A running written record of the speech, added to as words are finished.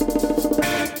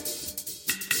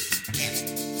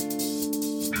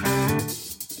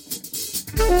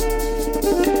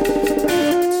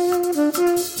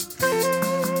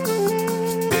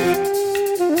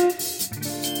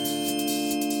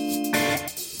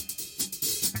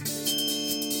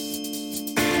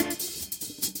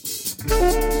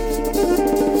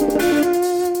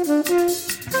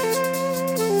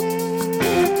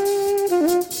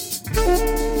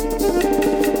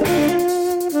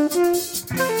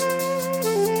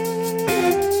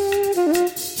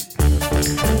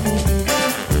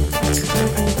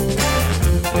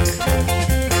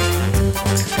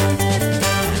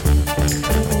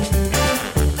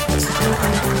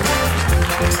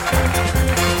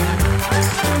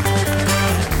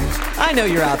I know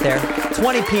you're out there.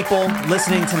 20 people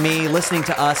listening to me, listening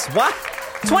to us. What?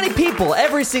 20 people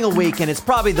every single week, and it's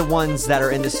probably the ones that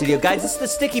are in the studio. Guys, it's the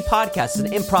Sticky Podcast,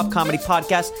 an improv comedy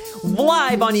podcast,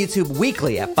 live on YouTube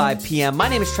weekly at 5 p.m. My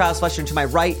name is Travis Fletcher, and to my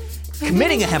right,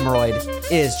 committing a hemorrhoid,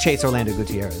 is Chase Orlando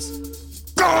Gutierrez.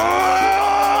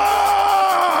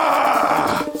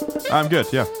 I'm good,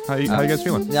 yeah. How you guys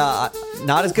feeling?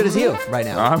 Not as good as you right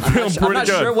now. I'm feeling pretty good. I'm not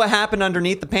sure what happened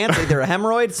underneath the pants. Either a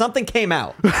hemorrhoid, something came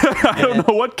out. I don't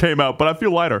know what came out, but I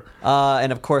feel lighter.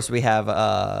 And of course, we have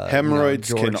hemorrhoids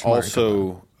George can Martin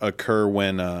also occur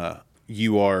when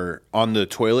you are on the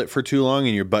toilet for too long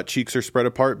and your butt cheeks are spread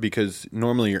apart, because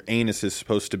normally your anus is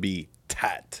supposed to be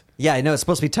tight. Yeah, I know. It's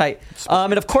supposed to be tight.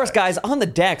 And of course, guys, on the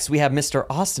decks, we have Mr.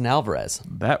 Austin Alvarez.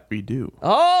 That we do.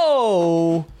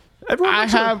 Oh!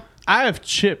 I have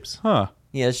chips. Huh.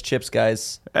 He has chips,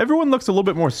 guys. Everyone looks a little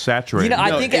bit more saturated.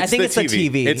 I think it's the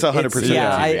TV. It's 100%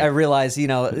 yeah, the TV. I realize,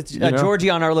 Georgie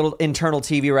on our little internal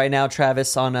TV right now,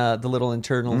 Travis on the little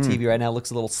internal TV right now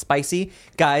looks a little spicy.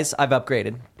 Guys, I've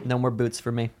upgraded. No more boots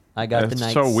for me. I got the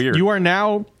Nikes. So weird. You are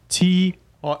now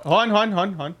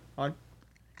Hon.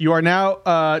 You are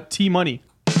now T-Money.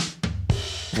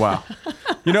 Wow.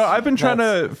 I've been trying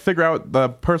to figure out the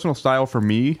personal style for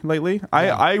me lately.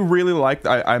 Yeah. I really like.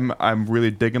 I'm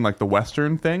really digging like the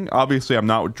Western thing. Obviously, I'm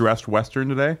not dressed Western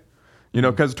today.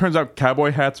 Because it turns out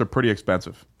cowboy hats are pretty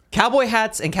expensive. Cowboy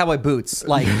hats and cowboy boots,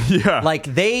 those are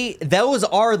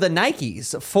the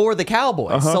Nikes for the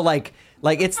cowboys. So like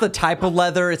it's the type of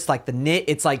leather. It's like the knit.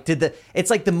 It's like the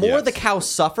more the cow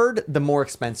suffered, the more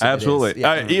expensive. Absolutely,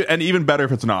 it is. and even better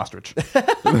if it's an ostrich.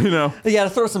 Yeah, to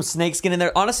throw some snakeskin in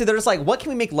there. Honestly, they're just like, what can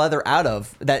we make leather out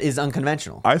of that is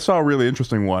unconventional? I saw a really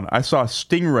interesting one. I saw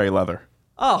stingray leather.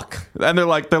 Oh, and they're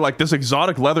like this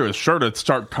exotic leather is sure to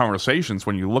start conversations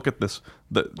when you look at this.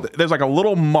 There's like a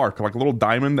little mark, like a little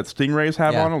diamond that stingrays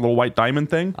have on, a little white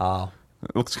diamond thing. Oh,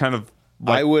 it looks kind of.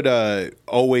 I would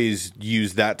always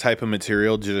use that type of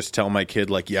material to just tell my kid,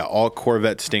 all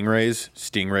Corvette Stingrays,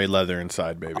 stingray leather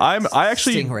inside, baby. I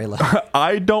actually, Stingray leather.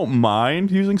 I don't mind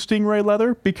using stingray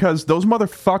leather because those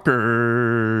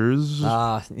motherfuckers.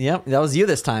 Yep, that was you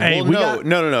this time. Hey, no.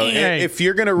 Hey. If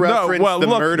you're going to reference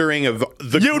murdering of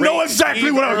the know exactly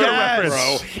what I'm going to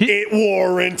reference. Bro, it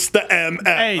warrants the MF.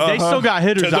 Hey, they still got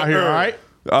hitters out here, all right?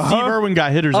 Steve Irwin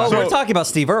got hitters out we're talking about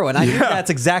Steve Irwin. I think that's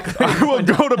exactly what I will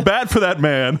go to bat for that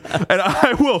man, and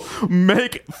I will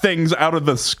make things out of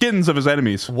the skins of his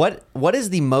enemies. What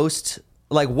is the most,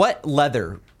 what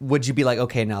leather would you be like,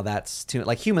 okay, now that's too,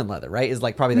 human leather, right? Is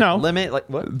probably the limit?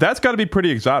 What? That's got to be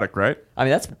pretty exotic, right? I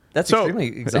mean, that's so,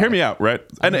 extremely exotic. Hear me out, right?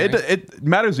 And it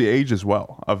matters the age as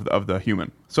well of the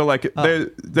human. So there's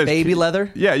baby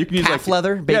leather? Yeah, you can use calf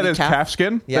leather? Baby there's calf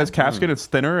skin. Yeah. There's calf skin. It's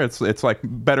thinner. It's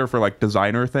better for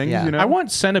designer things. Yeah. I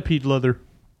want centipede leather.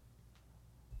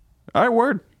 All right,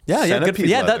 word. Yeah, good.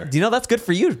 That's good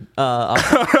for you. Straight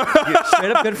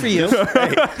up good for you.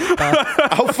 Hey,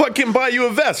 I'll fucking buy you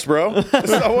a vest, bro. I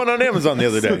saw one on Amazon the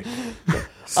other day.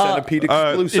 Centipede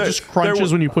exclusive. It just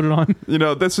crunches when you put it on.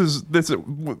 This is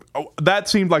that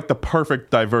seemed like the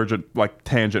perfect divergent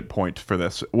tangent point for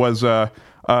this was I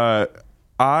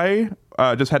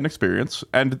just had an experience,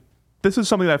 and this is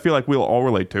something that I feel like we'll all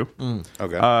relate to.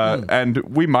 Okay. And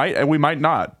we might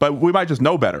not, but we might just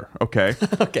know better. Okay.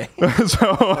 Okay.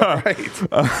 So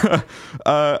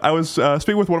I was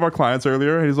speaking with one of our clients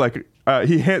earlier, and he's like,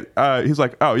 he's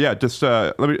like, oh yeah, just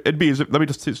let me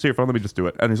just see your phone. Let me just do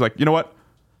it. And he's like, you know what?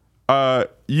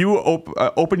 You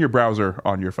open your browser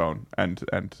on your phone and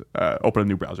open a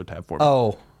new browser tab for me.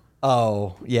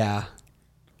 Oh, yeah.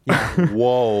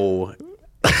 Whoa.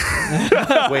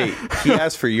 Wait, he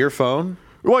asked for your phone?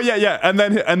 Well, yeah, and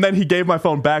then he gave my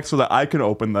phone back so that I can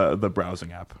open the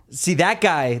browsing app. See, that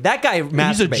guy masturbates.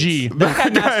 He's a G.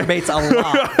 That guy masturbates a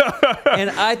lot. And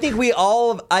I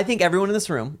think everyone in this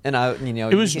room, and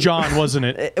it was John, wasn't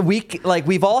it?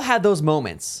 We've all had those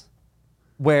moments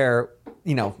where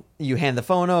you hand the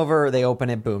phone over, they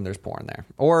open it, boom, there's porn there.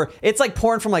 Or it's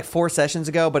porn from 4 sessions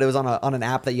ago, but it was on an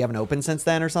app that you haven't opened since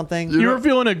then or something. You were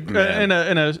feeling in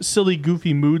a silly,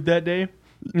 goofy mood that day,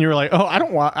 and you were like, "Oh, I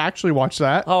don't actually watch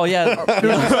that." Oh yeah,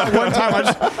 one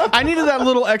time I needed that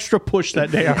little extra push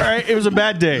that day. All right, it was a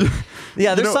bad day.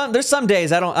 Yeah, there's some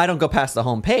days I don't go past the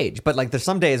home page, but there's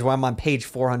some days where I'm on page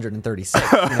 436.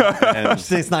 And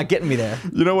it's not getting me there.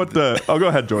 You know what? Go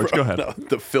ahead, George. Go ahead. No,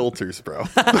 the filters, bro.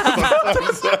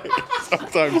 Sometimes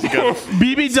you got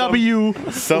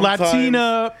BBW,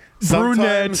 Latina,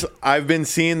 brunette. I've been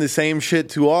seeing the same shit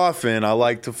too often. I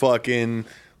like to fucking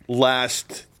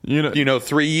last.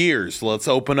 3 years. Let's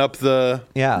open up the.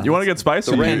 Yeah. You want to get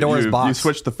spicy? Pandora's box. You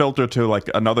switch the filter to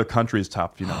another country's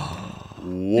top.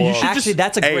 Whoa. Actually,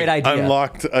 that's a great idea.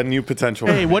 Unlocked a new potential.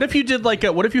 Hey, what if you did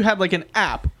what if you had like an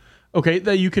app, okay,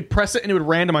 that you could press it and it would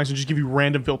randomize and just give you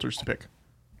random filters to pick.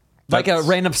 Like a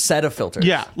random set of filters.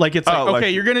 Yeah, like it's like, Oh, like-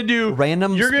 okay, you're gonna do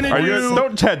Random You're gonna Are do.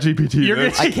 Don't chat GPT. You're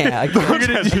gonna, I can't. You're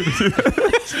gonna, do,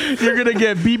 you're gonna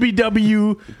get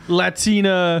BBW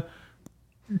Latina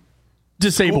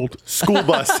disabled. School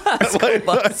bus.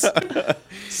 Bus.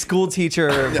 School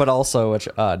teacher, but also which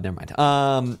never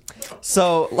mind.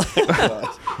 So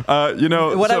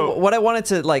what I wanted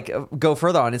to like go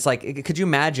further on, it's like, could you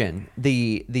imagine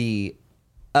the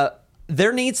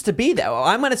there needs to be that.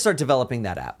 I'm going to start developing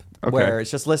that app where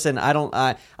it's just, listen,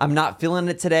 I'm not feeling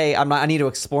it today. I need to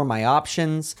explore my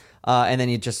options. And then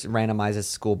you just randomizes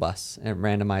school bus, it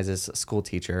randomizes school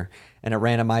teacher, and it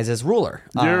randomizes ruler.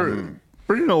 You're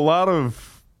bringing a lot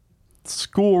of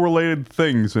school-related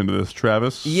things into this,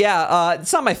 Travis. Yeah,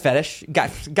 it's not my fetish,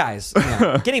 guys.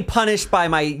 Getting punished by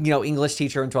my English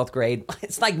teacher in 12th grade.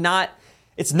 It's like not.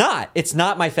 It's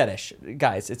not my fetish,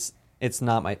 guys. It's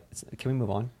not my. Can we move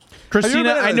on?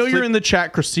 Christina, I know you're in the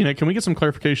chat. Christina, can we get some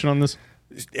clarification on this?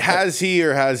 Has he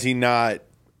or has he not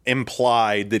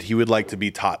implied that he would like to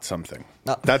be taught something?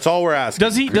 That's all we're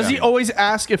asking. Does he always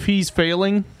ask if he's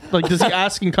failing? Like, does he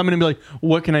ask and come in and be like,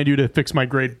 "What can I do to fix my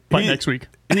grade by next week?"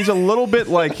 He's a little bit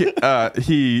like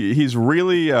he's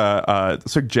really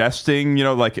suggesting,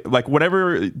 like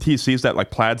whatever he sees that like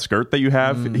plaid skirt that you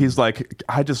have, he's like,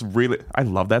 I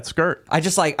love that skirt. I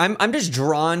just like I'm just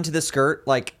drawn to the skirt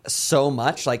like so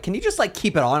much. Like, can you just like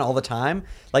keep it on all the time?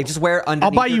 Like, just wear it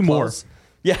underneath. I'll buy your you more. clothes.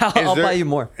 Yeah, I'll buy you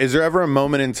more. Is there ever a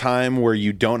moment in time where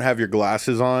you don't have your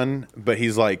glasses on, but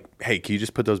he's like, "Hey, can you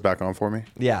just put those back on for me?"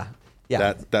 Yeah.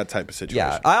 Yeah. That type of situation.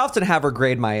 Yeah, I often have her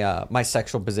grade my my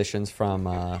sexual positions from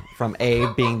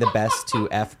A being the best to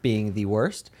F being the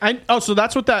worst. So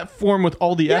that's what that form with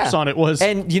all the F's on it was.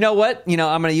 And you know what? I'm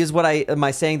going to use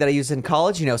my saying that I used in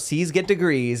college. C's get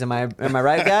degrees. Am I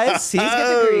right, guys? C's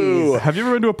get degrees. Have you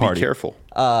ever been to a party? Be careful.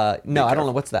 No, I don't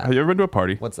know. What's that? Have you ever been to a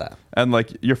party? What's that? And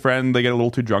like your friend, they get a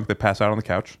little too drunk, they pass out on the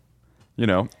couch.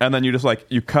 And then you just like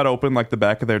you cut open like the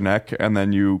back of their neck, and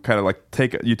then you kind of like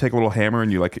take a little hammer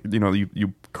and you like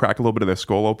you crack a little bit of their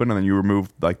skull open, and then you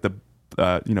remove like the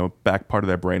back part of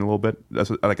their brain a little bit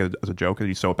as a joke, and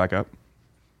you sew it back up.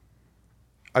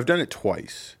 I've done it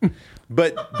twice,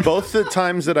 but both the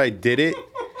times that I did it,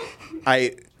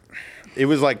 it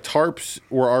was like tarps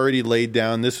were already laid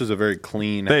down. This was a very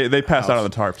clean. They passed out on the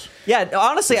tarps. Yeah,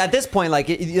 honestly, at this point, like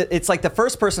it's like the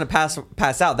first person to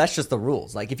pass out. That's just the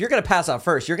rules. Like, if you're gonna pass out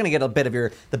first, you're gonna get a bit of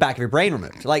the back of your brain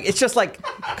removed. Like, it's just like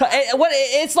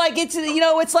it's like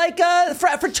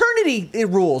fraternity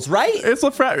rules, right? It's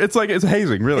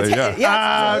hazing, really. It's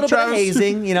a little bit of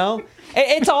hazing.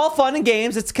 It's all fun and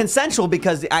games. It's consensual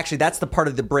because actually that's the part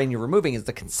of the brain you're removing is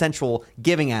the consensual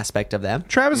giving aspect of them.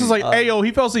 Travis is like, "Ayo,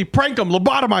 he fell asleep. Prank him,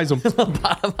 lobotomize him."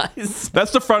 Lobotomize.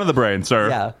 That's the front of the brain, sir.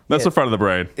 Yeah, that's the front of the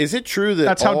brain. Is it true that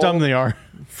that's how dumb they are?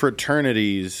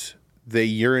 Fraternities, they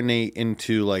urinate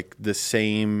into like the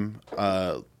same.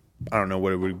 I don't know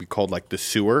what it would be called, like the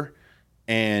sewer,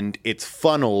 and it's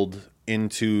funneled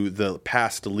into the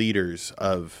past leaders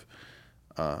of.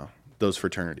 Those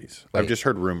fraternities. I've just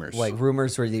heard rumors. Like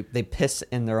rumors where they piss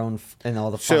in their own in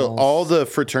all the funnels. So all the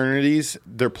fraternities,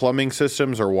 their plumbing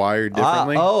systems are wired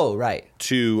differently. Right.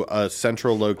 To a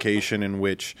central location in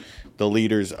which the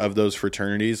leaders of those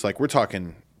fraternities, like we're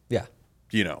talking,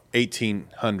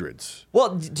 1800s.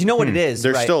 Well, do you know what it is?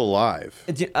 They're still alive.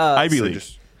 Ivy League.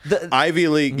 Ivy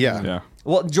League, yeah.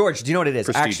 Well, George, do you know what it is?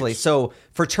 Actually, so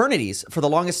fraternities, for the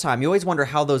longest time, you always wonder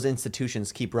how those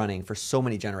institutions keep running for so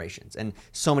many generations and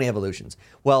so many evolutions.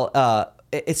 Well,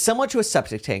 it's similar to a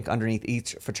septic tank underneath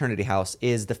each fraternity house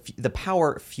is the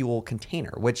power fuel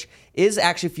container, which is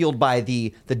actually fueled by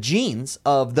the genes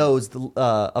of those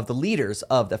of the leaders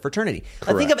of the fraternity.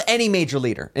 Like, think of any major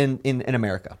leader in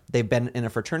America. They've been in a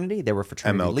fraternity. They were a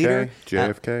fraternity MLK, leader.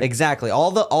 JFK. Exactly. All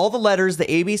the letters, the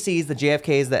ABCs, the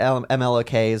JFKs, the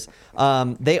MLKs,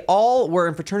 they all were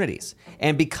in fraternities.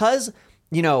 And because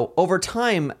over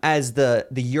time, as the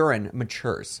urine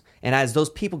matures, and as those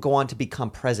people go on to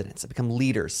become presidents, become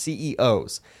leaders,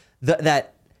 CEOs,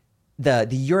 the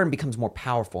urine becomes more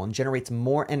powerful and generates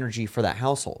more energy for that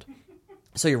household.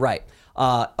 So you're right.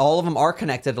 All of them are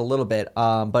connected a little bit,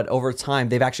 but over time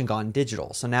they've actually gone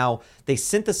digital. So now they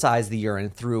synthesize the urine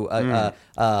through like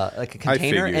a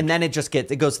container, and then it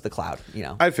goes to the cloud.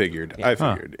 I figured.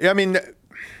 I mean,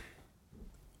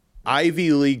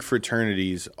 Ivy League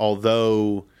fraternities,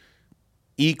 although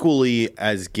equally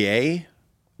as gay,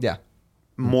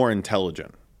 more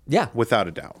intelligent. Yeah, without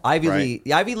a doubt. The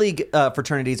Ivy League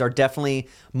fraternities are definitely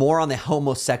more on the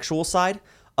homosexual side.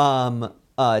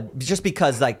 just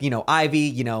because, like,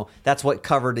 Ivy, that's what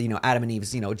covered, Adam and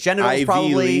Eve's, genitals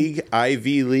probably.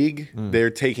 Ivy League. They're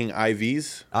taking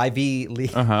IVs. Ivy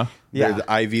League. Uh-huh. They're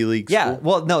the Ivy League school. Yeah,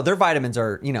 well, no, their vitamins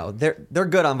are, they're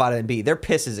good on vitamin B. Their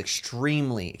piss is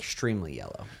extremely, extremely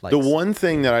yellow. Like The one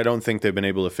thing that I don't think they've been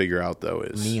able to figure out, though,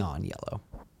 is neon yellow.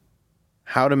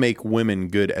 how to make women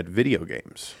good at video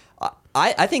games.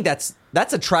 I think that's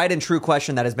a tried and true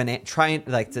question that has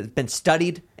been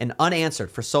studied and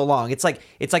unanswered for so long. It's like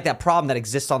that problem that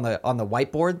exists on the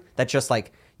whiteboard that just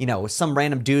like some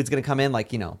random dude's gonna come in, like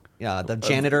the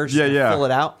janitor just fill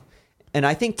it out. And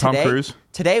I think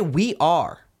today we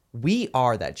are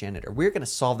that janitor. We're gonna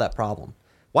solve that problem.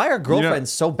 Why are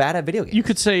girlfriends so bad at video games? You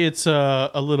could say it's a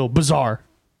little bizarre.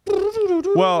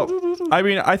 Well, I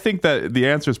mean, I think that the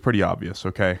answer is pretty obvious.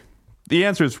 Okay, the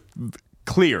answer is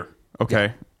clear. Okay.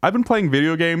 Yeah. I've been playing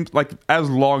video games like as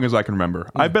long as I can remember.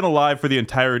 I've been alive for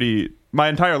my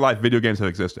entire life. Video games have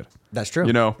existed. That's true.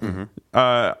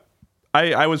 I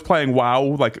was playing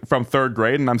WoW like from 3rd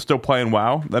grade, and I'm still playing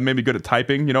WoW. That made me good at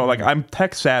typing. Like I'm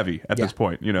tech savvy at this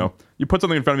point. You put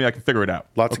something in front of me, I can figure it out.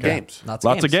 Lots of games. Lots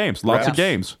of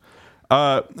games.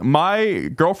 My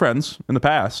girlfriends in the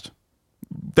past,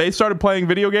 they started playing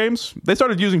video games. They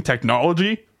started using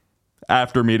technology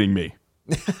after meeting me.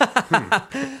 and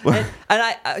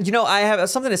I have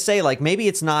something to say. Like, maybe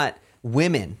it's not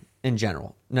women in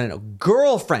general. No.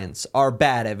 Girlfriends are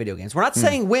bad at video games. We're not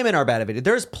saying women are bad at video.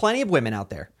 There's plenty of women out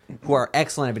there who are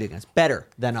excellent at video games, better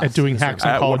than us At doing hacks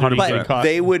on Call of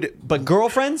Duty. But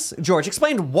girlfriends, George,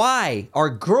 explain why are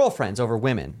girlfriends over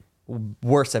women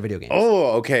worse at video games?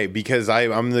 Oh, okay. Because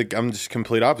I'm just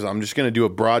complete opposite. I'm just going to do a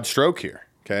broad stroke here.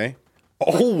 Okay,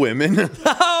 all women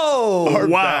are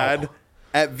bad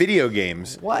at video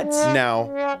games. What?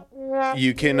 Now,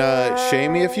 you can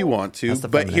shame me if you want to,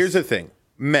 but here's the thing.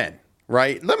 Men,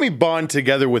 right? Let me bond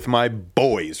together with my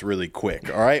boys really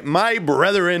quick, all right? My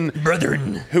brethren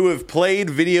who have played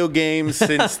video games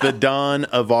since the dawn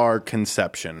of our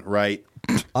conception, right?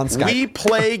 On Skype. We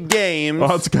play games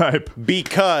on Skype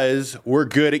because we're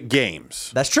good at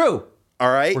games. That's true.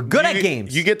 All right? We're good at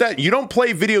games. You get that? You don't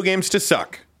play video games to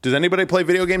suck. Does anybody play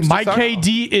video games to suck? My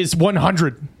KD is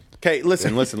 100. Okay,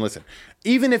 listen.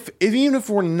 Even if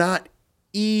we're not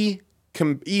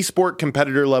e-sport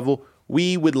competitor level,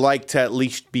 we would like to at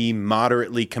least be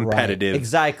moderately competitive.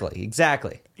 Right.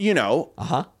 Exactly.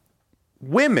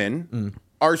 Women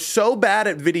are so bad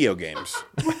at video games.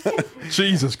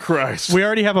 Jesus Christ. We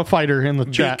already have a fighter in the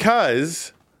chat.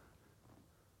 Because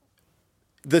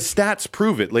the stats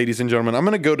prove it, ladies and gentlemen. I'm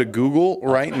going to go to Google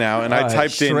right now, and I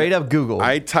typed in straight up Google.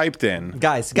 I typed in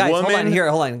guys. Hold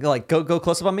on. Like, go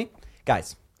close up on me,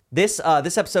 guys. This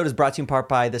episode is brought to you in part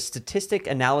by the statistic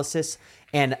analysis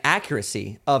and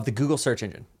accuracy of the Google search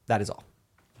engine. That is all.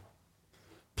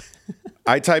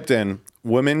 I typed in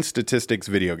women statistics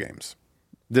video games.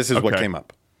 This is what came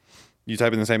up. You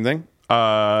type in the same thing?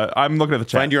 I'm looking at the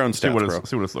chat. Find your own stats, bro.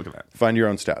 See what it's looking at. Find your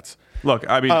own stats. Look,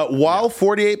 I mean... while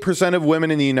 48% of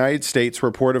women in the United States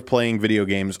report of playing video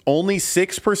games, only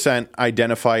 6%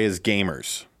 identify as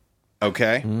gamers.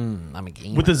 Okay? I'm a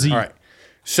gamer. With a Z. All right.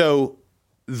 So,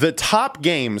 the top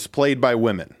games played by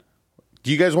women.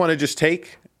 Do you guys want to just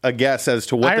take a guess as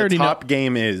to what the top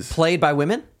game is? Played by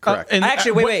women? Correct.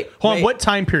 Actually, wait. Hold on. What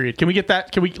time period? Can we get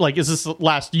that? Can we, like, is this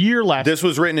last year? This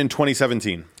was written in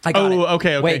 2017. I got it.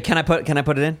 Okay. Wait, can I put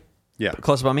it in? Yeah.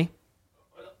 Close up on me?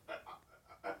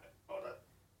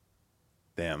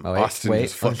 Damn. Oh, wait, Austin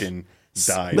just fucking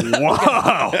died.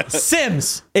 Wow.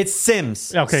 Sims. It's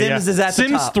Sims. Okay. Sims is at the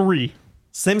Sims top. 3.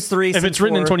 Sims 3. If Sims it's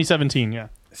written 4. in 2017, yeah.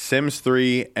 Sims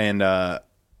 3 and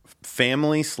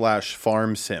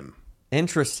family/farm sim.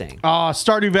 Interesting.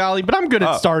 Stardew Valley, but I'm good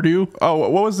at Stardew. Oh,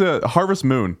 what was the Harvest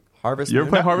Moon? Harvest You ever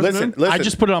Moon? play Harvest Moon? Listen, I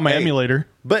just put it on my emulator.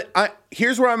 But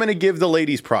here's where I'm going to give the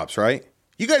ladies props, right?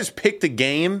 You guys picked a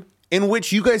game in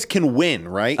which you guys can win,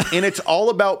 right? And it's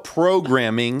all about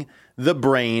programming the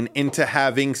brain into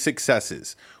having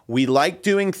successes. We like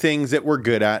doing things that we're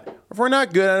good at. If we're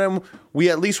not good at them, we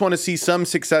at least want to see some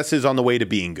successes on the way to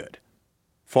being good.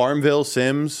 Farmville,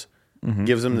 Sims,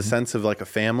 gives them the sense of like a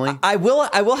family. I will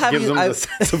have gives you. them the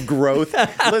sense of growth.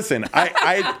 Listen,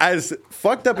 I as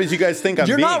fucked up as you guys think I'm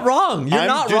You're being, not wrong. You're I'm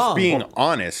not just wrong. being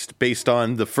honest based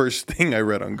on the first thing I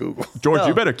read on Google. George, No.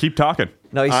 you better keep talking.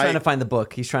 No, he's trying to find the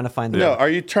book. He's trying to find the No, book. are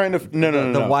you trying to?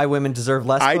 No. The Why Women Deserve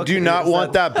Less I book? do not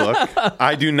want that book.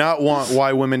 I do not want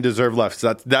Why Women Deserve Less.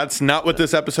 That's not what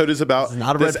this episode is about. This is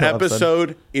not a this Red Pill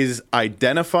episode is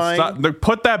identifying.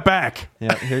 Put that back.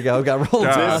 Yeah, here you go. Got Rollo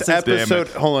This Tomasi. episode,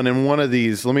 hold on, in one of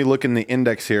these, let me look in the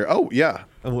index here. Oh, yeah.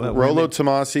 Rollo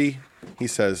Tomasi, he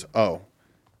says,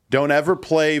 Don't ever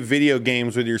play video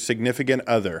games with your significant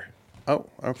other. Oh,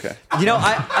 okay.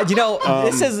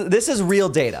 This is real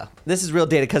data. This is real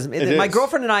data because my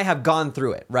girlfriend and I have gone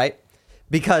through it, right?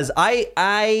 Because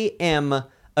I am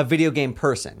a video game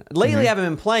person. Lately, I haven't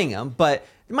been playing them, but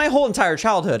my whole entire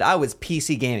childhood, I was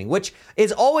PC gaming, which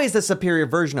is always the superior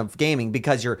version of gaming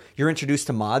because you're introduced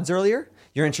to mods earlier.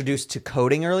 You're introduced to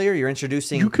coding earlier. You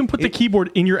can put the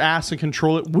keyboard in your ass and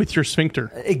control it with your sphincter.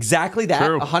 Exactly that.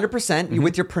 True. 100%.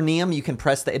 With your perineum, you can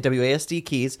press the WASD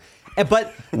keys.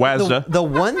 But WASD. the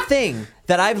one thing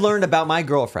that I've learned about my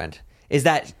girlfriend is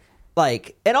that,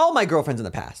 like, and all my girlfriends in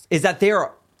the past, is that they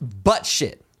are butt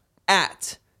shit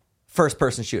at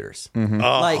first-person shooters.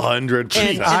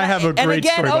 100%. I have a great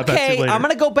story about that too later. I'm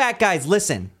going to go back, guys.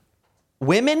 Listen.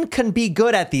 Women can be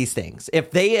good at these things if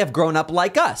they have grown up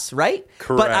like us, right?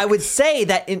 Correct. But I would say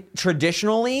that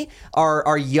traditionally,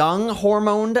 our young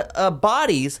hormoned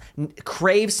bodies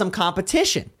crave some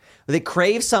competition. They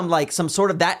crave some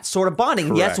sort of bonding.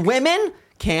 Correct. Yes, women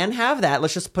can have that.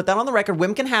 Let's just put that on the record.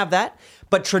 Women can have that.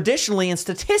 But traditionally and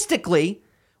statistically,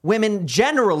 women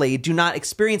generally do not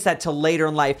experience that till later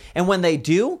in life. And when they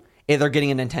do, they're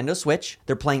getting a Nintendo Switch.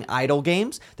 They're playing idle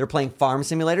games. They're playing farm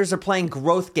simulators. They're playing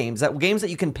growth games. Games that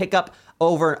you can pick up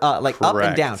over up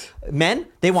and down. Men,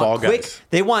 they want quick. Guys.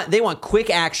 They want quick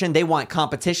action. They want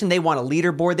competition. They want a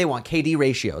leaderboard. They want KD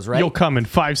ratios. Right? You'll come in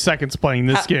 5 seconds playing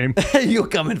this game. You'll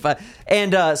come in 5.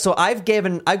 And so I've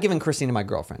given Christina, my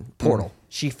girlfriend, Portal.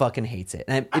 She fucking hates it,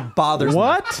 and it bothers me.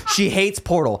 What? She hates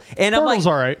Portal, and Portal's I'm like,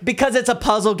 all right because it's a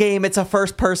puzzle game. It's a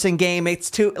first-person game. It's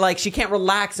too she can't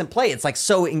relax and play. It's like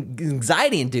so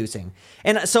anxiety-inducing.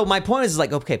 And so my point is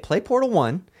like, okay, play Portal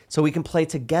 1, so we can play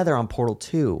together on Portal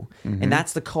 2, and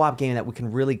that's the co-op game that we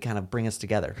can really kind of bring us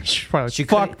together. She's probably like, She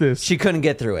fuck this. She couldn't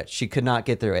get through it. She could not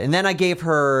get through it. And then I gave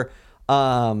her.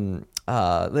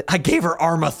 I gave her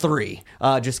Arma 3.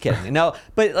 Just kidding. No,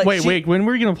 but like, wait. When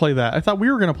were you gonna play that? I thought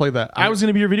we were gonna play that. I was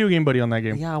gonna be your video game buddy on that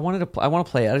game. Yeah, I want to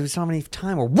play it. I just don't have any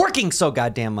time. We're working so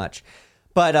goddamn much.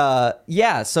 But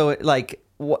yeah, so like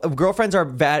girlfriends are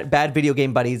bad video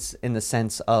game buddies in the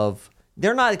sense of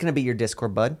they're not going to be your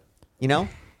Discord bud. You know,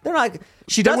 they're not.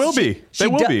 They will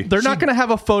be. They're not gonna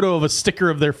have a photo of a sticker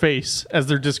of their face as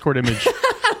their Discord image.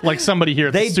 Like somebody here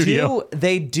at the studio.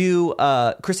 They do.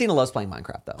 Christina loves playing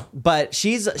Minecraft though, but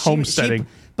she's homesteading.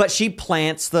 But she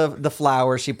plants the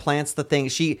flowers. She plants the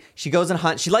things. She goes and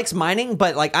hunts. She likes mining,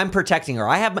 but like I'm protecting her.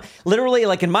 I have literally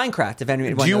like in Minecraft. If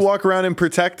anyone do you knows, walk around and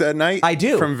protect at night? I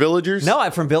do from villagers. No,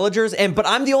 I'm from villagers, but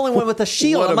I'm the only one with a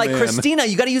shield. I'm like, Christina,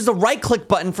 you got to use the right click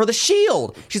button for the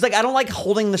shield. She's like, I don't like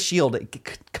holding the shield.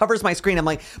 It covers my screen. I'm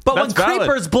like, but That's when valid.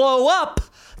 creepers blow up,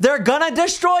 they're gonna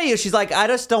destroy you. She's like, I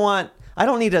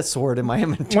don't need a sword in my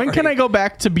inventory. When can I go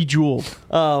back to Bejeweled?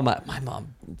 My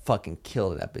mom fucking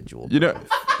killed that Bejeweled. You know,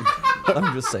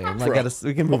 I'm just saying.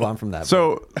 We can move on from that.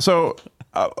 so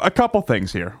a couple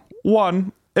things here.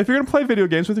 One, if you're gonna play video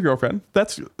games with your girlfriend,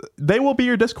 they will be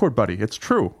your Discord buddy. It's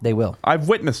true. They will. I've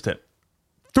witnessed it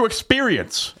through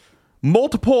experience.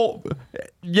 Multiple.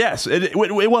 Yes, it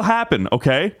will happen.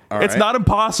 Okay, All it's right. not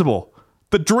impossible.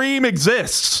 The dream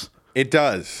exists, It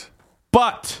does.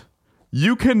 but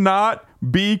you cannot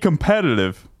be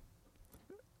competitive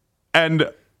and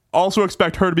also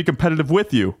expect her to be competitive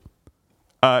with you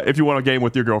if you want to game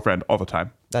with your girlfriend all the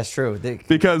time. That's true.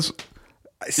 Because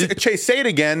Chase, say it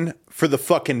again for the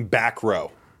fucking back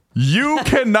row. you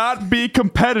cannot be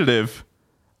competitive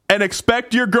and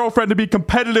expect your girlfriend to be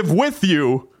competitive with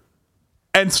you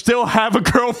and still have a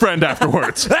girlfriend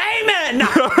afterwards. Amen.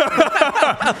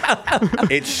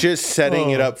 It's just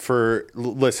setting it up for.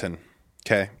 Listen,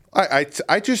 okay.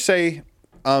 I just say,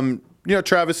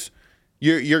 Travis,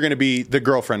 you're going to be the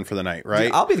girlfriend for the night, right?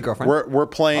 Yeah, I'll be the girlfriend. We're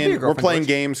playing. We're playing George.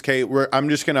 games. Okay, I'm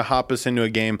just going to hop us into a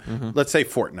game. Let's say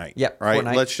Fortnite. Yep, Right.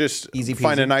 Fortnite. Let's just Easy peasy.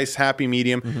 find a nice happy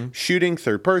medium. Shooting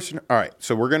third person. All right.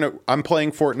 So I'm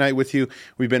playing Fortnite with you.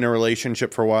 We've been in a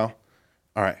relationship for a while.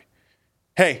 All right.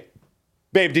 Hey,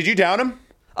 babe, did you down him?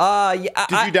 Yeah,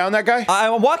 Did you down that guy?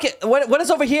 I'm walking. What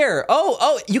is over here?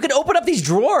 Oh, you can open up these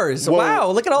drawers. Whoa, wow,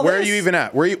 look at all Where this. are you even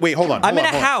at? Wait, hold on. I'm in a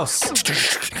hold on. house.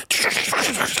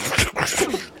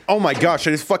 Oh my gosh,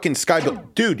 I just fucking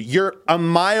skybuilt. Dude, you're a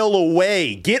mile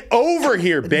away. Get over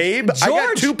here, babe. I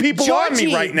got two people on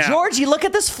me right now. Georgie, look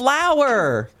at this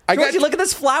flower. Georgie, look at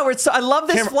this flower. I love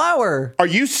this flower. Are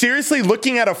you seriously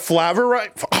looking at a flower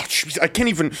right? Oh, jeez, I can't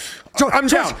even. I'm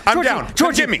down. I'm down. Come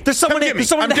Georgie, get me. There's someone in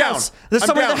the house. There's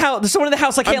someone in the house. There's someone in the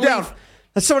house. I can't leave.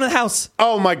 There's someone in the house.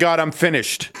 Oh my god, I'm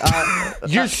finished.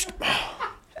 You're.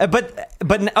 But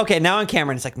okay, now on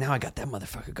camera, and it's like, now I got that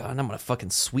motherfucker gone. I'm gonna fucking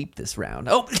sweep this round.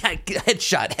 Oh,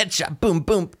 headshot, boom,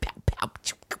 boom, pow, pow.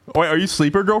 Wait, are you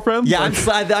sleeper girlfriends? Yeah, I'm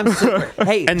sleeper.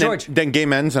 Hey, And George. then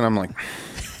game ends, and I'm like,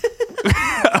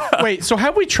 Wait, so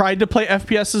have we tried to play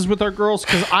FPSs with our girls?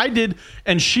 Because I did,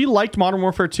 and she liked Modern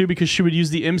Warfare 2 because she would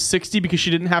use the M60 because she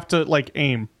didn't have to like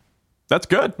aim. That's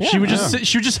good. She would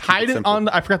just hide it on.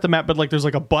 I forgot the map, but like there's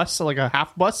like a bus, like a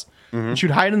half bus. And she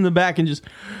would hide in the back and just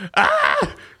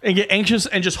and get anxious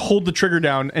and just hold the trigger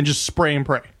down and just spray and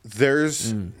pray.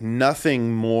 there's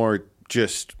nothing more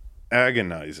just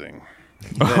agonizing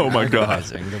Oh my god.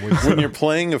 when you're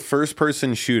playing a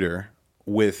first-person shooter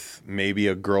with maybe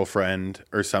a girlfriend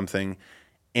or something,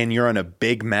 and you're on a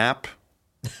big map,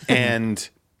 and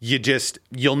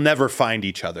you'll never find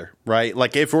each other, right?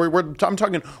 Like if I'm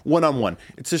talking one-on-one,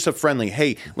 it's just a friendly,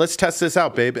 hey, let's test this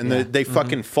out, babe, and they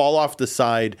fucking fall off the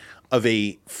side of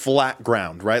a flat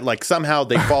ground, right? Like somehow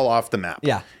they fall off the map,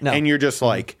 and you're just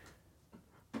like.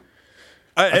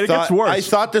 It gets worse. I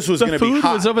thought this was going to be food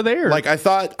hot. was over there. Like I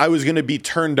thought I was going to be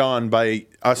turned on by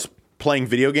us playing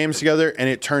video games together, and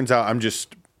it turns out I'm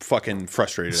just fucking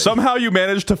frustrated. Somehow you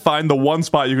managed to find the one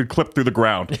spot you could clip through the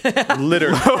ground.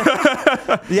 Literally.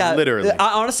 Yeah, Literally.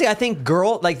 Honestly, I think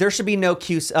there should be no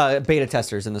beta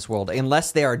testers in this world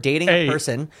unless they are dating a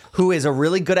person who is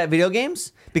really good at video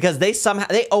games, because they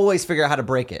always figure out how to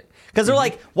break it. Because they're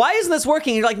like, why isn't this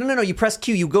working? And you're like, no, you press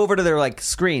Q, you go over to their like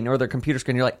screen or their computer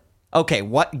screen. You're like, okay,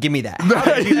 what? Give me that.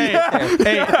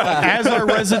 Hey, as our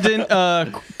resident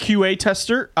QA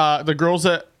tester, the girls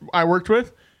that I worked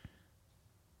with,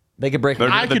 They could break.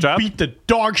 I Good could job. beat the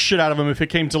dog shit out of them if it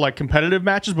came to like competitive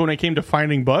matches. But when it came to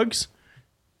finding bugs,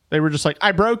 they were just like,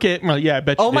 I broke it. I'm like, yeah, I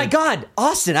bet you Oh my did. God,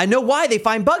 Austin, I know why they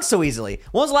find bugs so easily.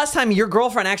 When was the last time your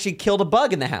girlfriend actually killed a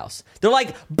bug in the house? They're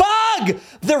like, bug!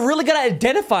 They're really good at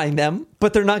identifying them,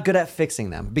 but they're not good at fixing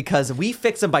them, because we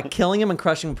fix them by killing them and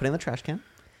crushing them and putting them in the trash can.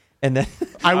 And then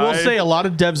I will say a lot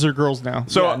of devs are girls now.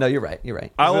 So yeah, no, you're right. You're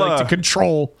right. They like to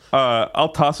control.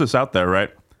 I'll toss this out there, right?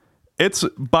 It's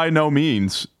by no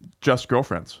means just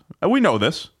girlfriends. And we know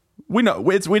this. We know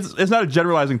it's not a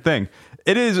generalizing thing.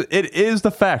 It is the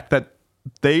fact that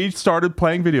they started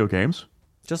playing video games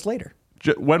Just later.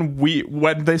 when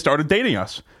they started dating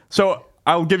us. So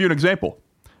I'll give you an example.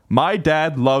 My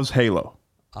dad loves Halo.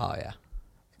 Oh yeah.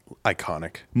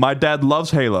 Iconic. My dad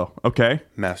loves Halo. Okay.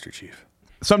 Master Chief.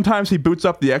 Sometimes he boots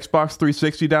up the Xbox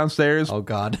 360 downstairs. Oh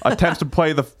God. Attempts to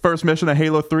play the first mission of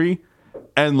Halo 3,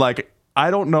 and like I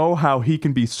don't know how he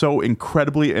can be so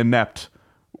incredibly inept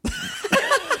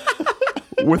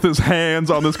with his hands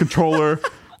on this controller,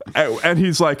 and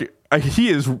he's like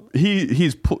he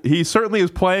certainly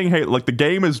is playing Halo. Like the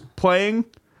game is playing,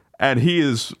 and he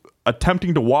is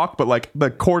attempting to walk, but like the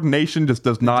coordination just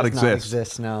does not Does exist. not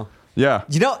exist, no. Yeah.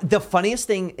 You know, the funniest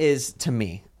thing is to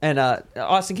me, and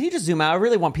Austin, can you just zoom out? I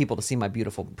really want people to see my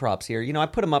beautiful props here. You know, I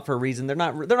put them up for a reason. They're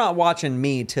not watching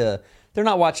me to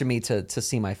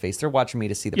see my face. They're watching me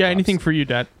to see the Yeah, props. anything for you,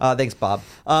 Dad. Thanks, Bob.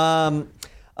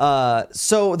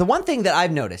 So the one thing that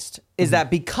I've noticed is that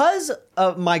because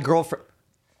of my girlfriend,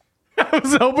 I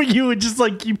was hoping you would just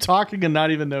like keep talking and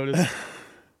not even notice.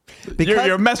 because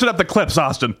You're messing up the clips,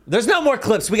 Austin. there's no more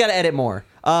clips. We got to edit more.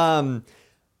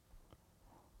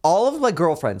 All of my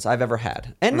girlfriends I've ever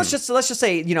had, and let's just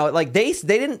say, you know, like they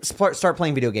didn't start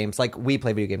playing video games like we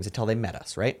play video games until they met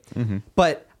us, right?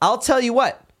 But I'll tell you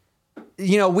what,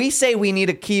 you know, we say we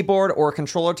need a keyboard or a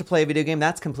controller to play a video game.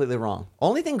 That's completely wrong.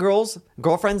 Only thing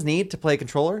girlfriends need to play a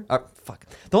controller,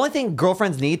 the only thing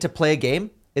girlfriends need to play a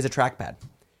game is a trackpad.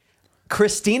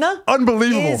 Christina,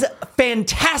 Unbelievable. is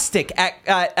fantastic at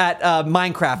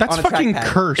Minecraft. That's on a fucking trackpad.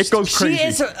 cursed. It goes crazy. She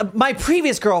is. My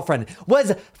previous girlfriend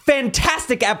was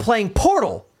fantastic at playing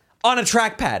Portal on a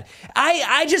trackpad.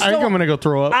 I just. I think don't, I'm gonna go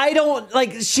throw up. I don't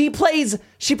like. She plays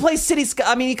City.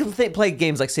 I mean, you can play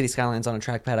games like City Skylines on a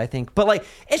trackpad, I think. But like,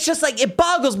 it's just like it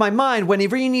boggles my mind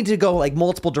whenever you need to go like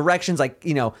multiple directions, like,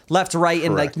 you know, left to right,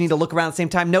 and like you need to look around at the same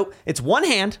time. Nope, it's one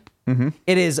hand.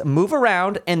 It is move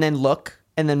around and then look.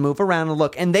 And then move around and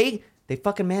look, and they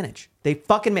fucking manage. They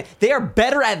are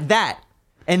better at that,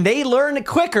 and they learn it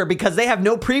quicker because they have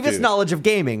no previous knowledge of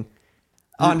gaming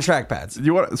on trackpads.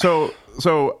 You want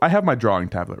so I have my drawing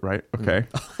tablet, right? Okay.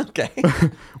 Okay.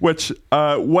 Which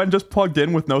when just plugged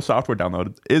in with no software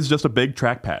downloaded is just a big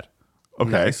trackpad.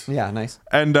 Okay. Nice. Yeah, nice.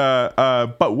 And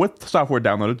but with software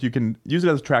downloaded, you can use it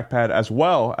as a trackpad as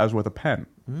well as with a pen.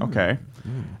 Okay.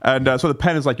 And so the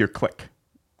pen is like your click,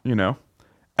 you know.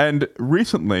 And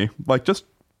recently, like just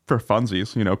for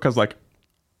funsies, you know, because like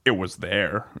it was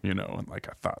there, you know, and like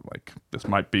I thought like this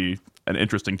might be an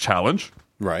interesting challenge.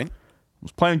 Right.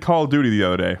 was playing Call of Duty the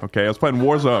other day. Okay, I was playing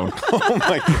Warzone. Oh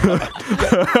my god!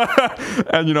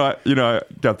 And I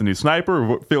got the new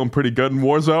sniper, feeling pretty good in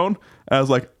Warzone. And I was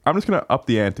like, I'm just gonna up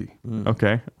the ante.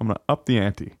 Okay, I'm gonna up the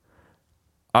ante.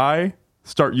 I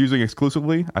start using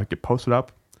exclusively. I get posted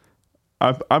up.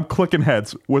 I'm clicking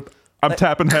heads with. I'm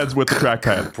tapping heads with the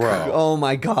trackpad, Bro. Oh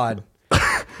my god.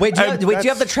 Wait, do you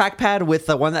have the trackpad with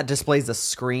the one that displays the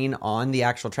screen on the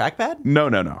actual trackpad?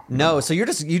 No. So you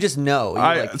just know.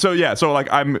 So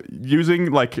I'm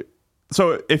using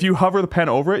so if you hover the pen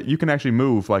over it, you can actually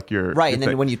move your right, your and then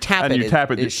thing. when you tap and it, you tap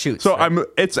it shoots. So right?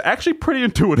 it's actually pretty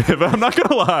intuitive. I'm not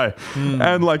gonna lie,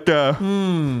 and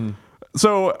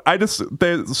So I just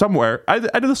somewhere I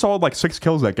did a solid 6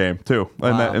 kills that game too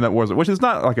in that Warzone, which is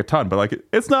not a ton, but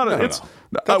it's not it's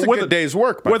That's a good day's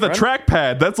work with my a friend.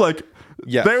 trackpad. That's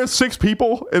Yes. There's 6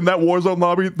 people in that Warzone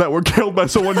lobby that were killed by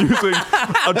someone using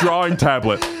a drawing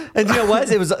tablet. And you know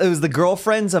what? It was the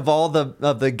girlfriends of all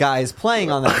the guys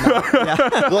playing on that map. Yeah.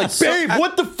 They're like, babe,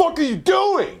 what the fuck are you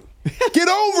doing? Get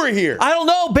over here! I don't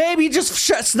know, babe. He just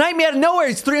sniped me out of nowhere.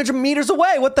 He's 300 meters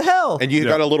away. What the hell? And you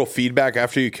got a little feedback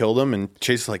after you killed him, and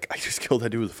Chase is like, I just killed that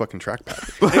dude with a fucking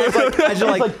trackpad. I just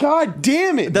like God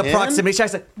damn it, the man. proximity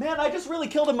check. Like, man, I just really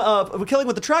killed him. Killing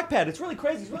with the trackpad. It's really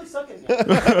crazy. He's really sucking.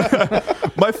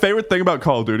 My favorite thing about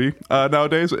Call of Duty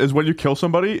nowadays is when you kill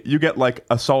somebody, you get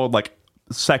a solid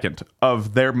second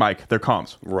of their mic, their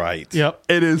comms. Right. Yep.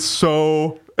 It is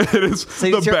the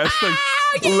best thing.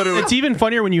 Literally. It's even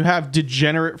funnier when you have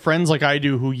degenerate friends like I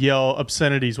do who yell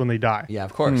obscenities when they die. Yeah,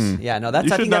 of course. Yeah, no, that's.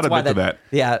 You I should think not that's why admit to that.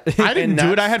 Yeah, I didn't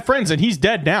do it. I had friends, and he's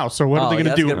dead now. So what are they going to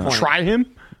that's a good do? point. Try him?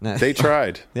 They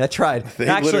tried. I tried.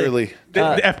 They literally.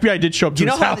 The FBI did show up to Do you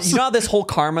know his how house. you know how this whole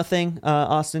karma thing,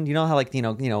 Austin? You know how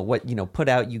what put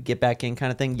out you get back in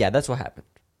kind of thing? Yeah, that's what happened.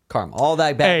 Karma, all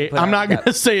that bad. Hey, I'm not going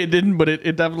to say it didn't, but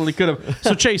it definitely could have.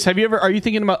 So Chase, are you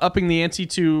thinking about upping the ante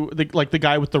to the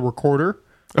guy with the recorder?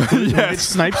 Yes.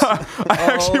 Snipes. I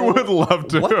actually would love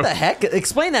to. What the heck?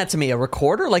 Explain that to me. A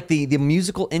recorder, like the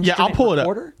musical Yeah, instrument. I'll pull it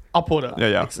recorder? up. I'll pull it up. Yeah.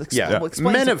 Yeah.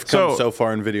 Explain Men to- have come So- so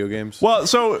far in video games. Well,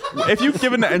 so if you've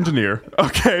given an engineer,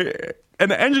 okay,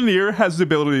 an engineer has the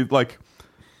ability,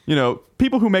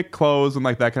 people who make clothes and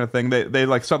that kind of thing,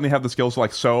 they suddenly have the skills to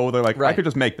sew. They're like, I Right. could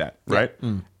just make that, right?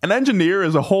 An engineer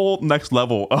is a whole next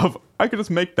level of I could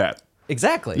just make that.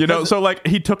 Exactly. So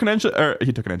he took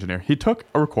he took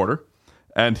a recorder,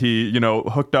 and he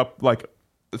hooked up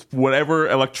whatever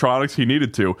electronics he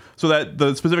needed to, so that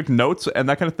the specific notes and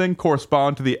that kind of thing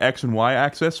correspond to the X and Y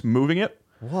axis, moving it.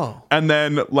 Whoa. And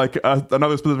then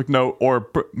another specific note, or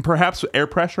perhaps air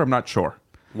pressure. I'm not sure.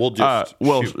 We'll just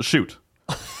shoot.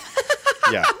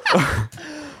 Yeah.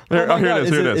 Here my it God, is.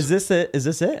 Here it is. Is this it? Is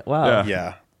this it? Wow.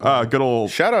 Yeah. Yeah. Good old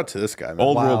Shout out to this guy, man.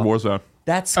 old Wow. world Warzone.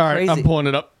 That's All right, crazy. I'm pulling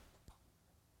it up.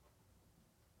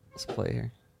 Let's play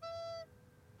here.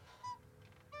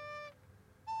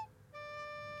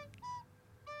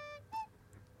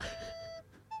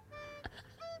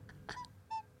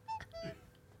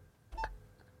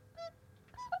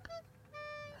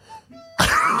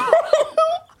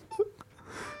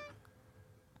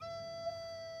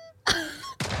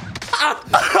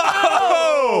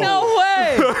 No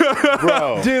way,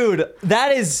 Bro. dude.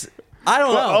 That is. I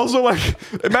don't know. Also,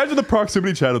 imagine the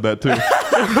proximity chat of that too.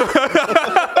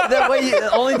 That way,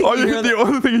 the only thing you hear The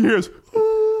only thing you hear is.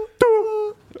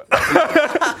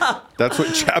 That's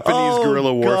what Japanese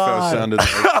guerrilla warfare God. sounded like.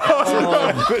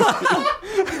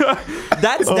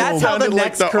 that's how the Sounded like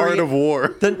next the Korea, art of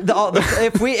war.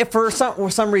 if for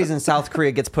some reason South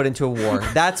Korea gets put into a war,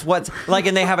 that's what's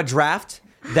and they have a draft.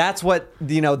 That's what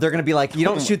they're going to be like. You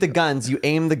don't shoot the guns, you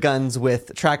aim the guns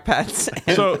with trackpads.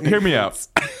 And So hear me out.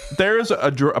 There is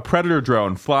a predator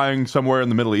drone flying somewhere in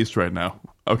the Middle East right now.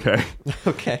 Okay.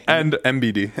 Okay. And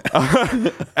MBD.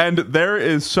 and there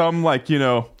is some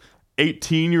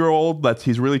 18-year-old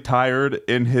he's really tired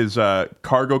in his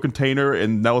cargo container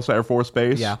in Nellis Air Force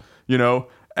Base. Yeah.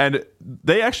 And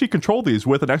they actually control these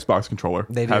with an Xbox controller.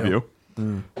 They do. Have you?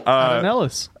 Adam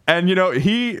Ellis. And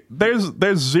there's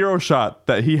zero shot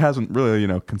that he hasn't really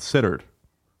considered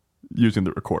using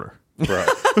the recorder. Right.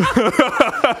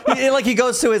 He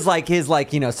goes to his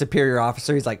superior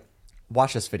officer. He's like,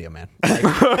 watch this video, man.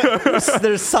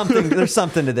 There's something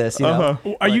to this,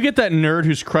 You get that nerd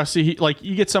who's crusty.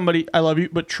 You get somebody, I love you,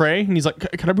 but Trey, and he's like,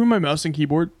 can I bring my mouse and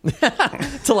keyboard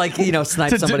to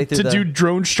snipe somebody through do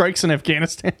drone strikes in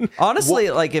Afghanistan? Honestly,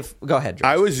 go ahead,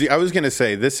 George. I was gonna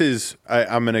say this is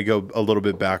I'm gonna go a little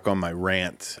bit back on my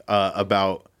rant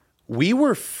about we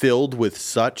were filled with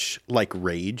such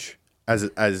rage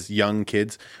as young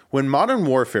kids when Modern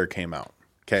Warfare came out.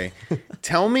 Okay,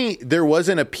 tell me there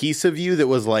wasn't a piece of you that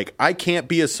was like, I can't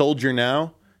be a soldier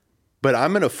now. but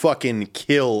I'm going to fucking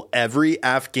kill every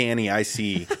Afghani I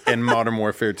see in Modern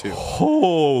Warfare 2.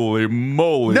 Holy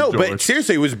moly. No, George. but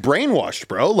seriously, it was brainwashed,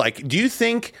 bro. Like, do you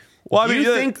think... Well, I do mean,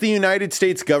 you think the United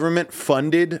States government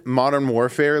funded Modern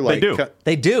Warfare? Like, do.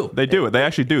 They do. They do it. They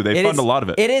actually do. They It fund is- a lot of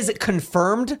it. It is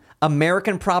confirmed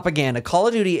American propaganda. Call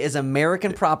of Duty is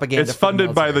American propaganda. It's for the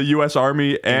funded by military. the U.S.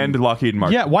 Army and Lockheed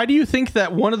Martin. Yeah, why do you think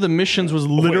that one of the missions was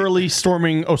literally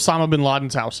storming Osama bin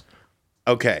Laden's house?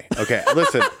 Okay.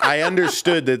 Listen, I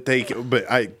understood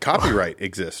that copyright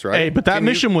exists, right? Hey, but that Can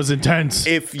mission was intense.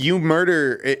 if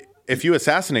you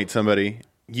assassinate somebody,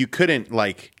 you couldn't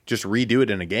like just redo it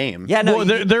in a game. Yeah, no, Well,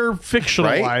 they're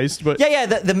fictionalized, but yeah.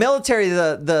 The military,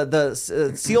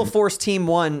 the SEAL Force Team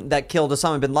 1 that killed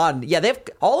Osama bin Laden. Yeah, they have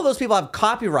all of those people have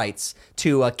copyrights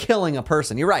to killing a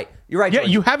person. You're right. yeah, George.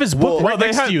 you have his book right they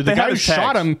next have- to you. The they have guy who his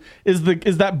shot tags. him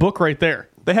is that book right there.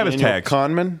 They have his Daniel tags.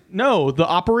 Conman, No, the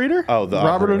operator. Oh, the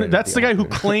Robert. operator, That's the the guy who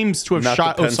claims to have not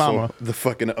shot the pencil, Osama. the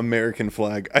fucking American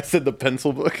flag. I said the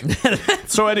pencil book.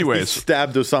 So, He anyways,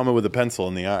 stabbed Osama with a pencil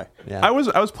in the eye. Yeah. I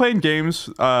was playing games.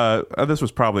 This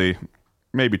was probably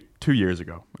maybe 2 years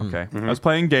ago. Okay, I was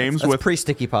playing games That's with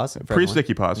pre-sticky paws. for pre everyone.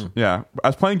 sticky paws. Yeah, I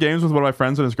was playing games with one of my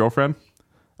friends and his girlfriend.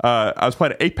 I was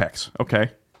playing Apex.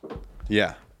 Okay,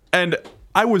 Yeah. and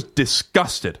I was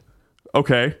disgusted.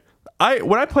 Okay,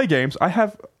 when I play games, I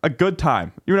have a good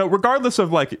time. You know, regardless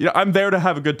of like, I'm there to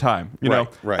have a good time. You know,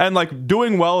 Right. and like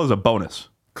doing well is a bonus.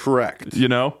 Correct. You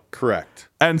know, Correct.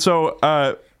 and so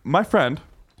my friend,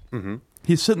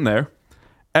 he's sitting there,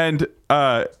 and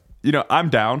I'm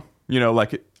down. You know,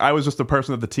 like I was just the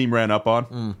person that the team ran up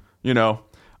on. You know,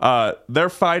 they're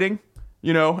fighting.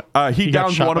 You know, he He got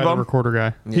downs shot one by of the them. recorder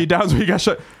guy. He got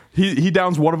shot. He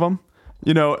downs one of them.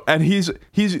 You know, and he's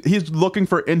looking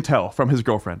for intel from his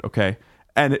girlfriend. Okay,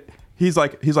 and he's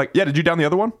like, yeah, did you down the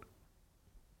other one?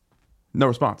 No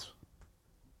response.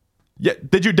 Yeah,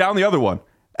 did you down the other one?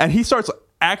 And he starts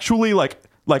actually like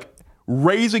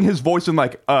raising his voice in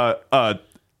like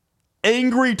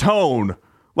angry tone.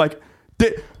 Like,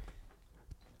 did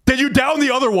you down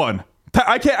the other one?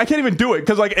 I can't even do it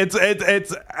because like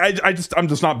I'm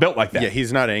just not built like that. Yeah,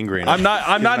 he's not angry enough.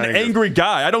 I'm not an angry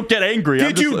guy. I don't get angry.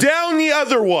 Did you down the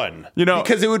other one? You know,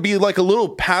 because it would be like a little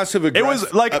passive aggressive. It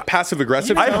was like passive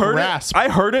aggressive. I heard grasp. it. I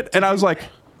heard it, and I was like,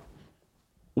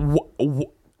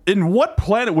 in what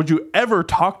planet would you ever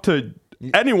talk to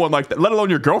anyone like that, let alone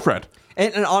your girlfriend?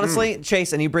 And honestly,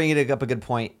 Chase, and you bring it up a good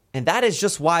point, and that is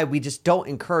just why we just don't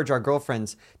encourage our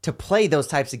girlfriends to play those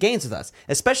types of games with us,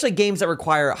 especially games that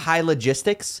require high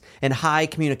logistics and high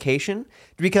communication.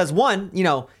 Because one,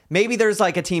 maybe there's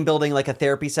like a team building, like a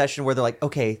therapy session where they're like,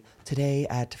 okay, today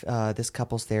at this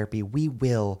couple's therapy, we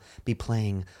will be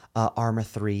playing Arma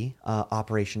 3,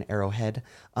 Operation Arrowhead,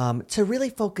 to really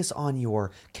focus on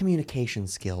your communication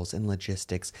skills and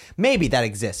logistics. Maybe that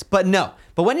exists, but no.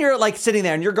 But when you're like sitting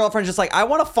there and your girlfriend's just like, I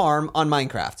want to farm on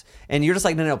Minecraft, and you're just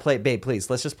like, no, play, babe, please,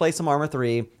 let's just play some Arma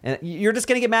 3, and you're just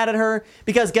gonna get mad at her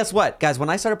because guess what, guys? When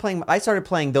I started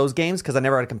playing those games because I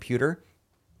never had a computer.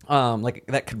 Like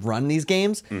that could run these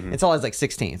games until I was like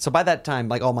 16. So by that time,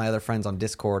 like all my other friends on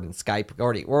Discord and Skype were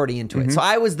already into it. So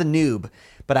I was the noob,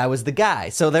 but I was the guy.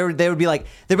 So they would be like,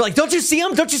 don't you see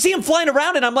him? Don't you see him flying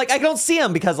around? And I'm like, I don't see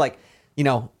him because like,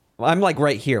 I'm like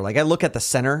right here. Like I look at the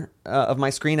center of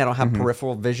my screen. I don't have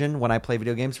peripheral vision when I play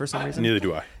video games for some reason. Neither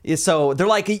do I. Yeah, so they're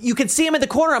like, you can see him in the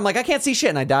corner. I'm like, I can't see shit,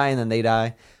 and I die, and then they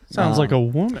die. Sounds like a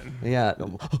woman. Yeah.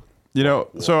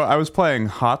 So I was playing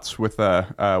HOTS with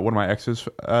one of my exes.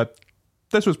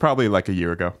 This was probably like a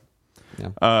year ago.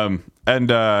 Yeah. And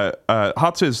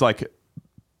HOTS is like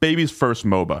baby's first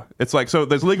MOBA. It's like, so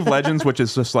there's League of Legends, which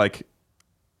is just like,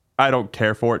 I don't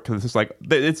care for it because it's like,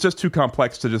 it's just too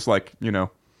complex to just like,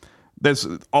 there's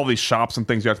all these shops and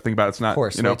things you have to think about. It's not, Of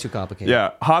course, way too complicated.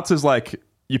 Yeah. HOTS is like,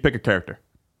 you pick a character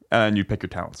and you pick your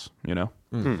talents,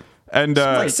 And It's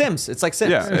like Sims. It's like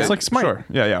Sims. yeah, It's like Smite. Sure.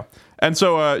 Yeah. And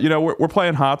so, we're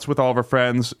playing HOTS with all of our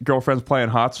friends. Girlfriend's playing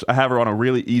HOTS. I have her on a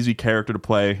really easy character to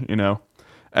play,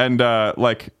 and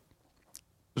like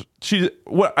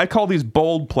what I call these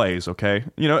bold plays. Okay,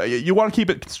 you want to keep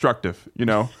it constructive.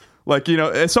 Like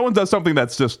if someone does something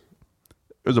that's just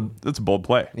it's a bold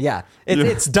play. Yeah.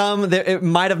 It's dumb. It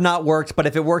might have not worked, but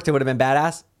if it worked, it would have been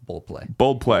badass. Bold play.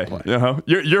 Bold play.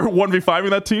 You're 1v5ing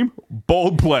that team.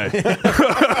 Bold play.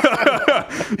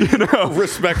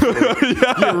 Respectfully,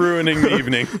 you're ruining the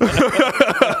evening.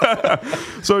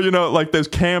 So like there's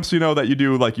camps that you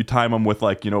do, like you time them with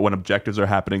like when objectives are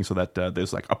happening, so that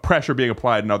there's like a pressure being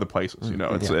applied in other places.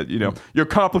 You're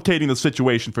complicating the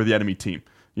situation for the enemy team.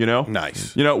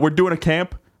 Nice. We're doing a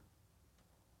camp.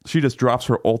 She just drops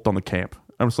her ult on the camp.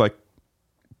 I'm just like,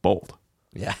 bold.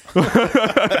 Yeah.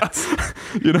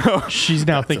 You know, She's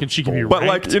now thinking she can be but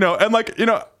ranked. like, you know, and like, you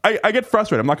know, I get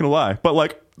frustrated. I'm not going to lie, but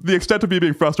like the extent of me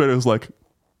being frustrated is like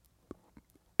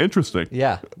interesting.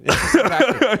 Yeah. It's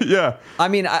just Yeah. I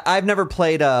mean, I've never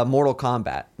played Mortal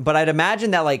Kombat, but I'd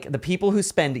imagine that like the people who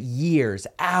spend years,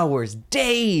 hours,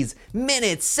 days,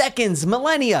 minutes, seconds,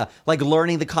 millennia, like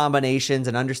learning the combinations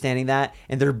and understanding that,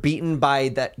 and they're beaten by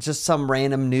that just some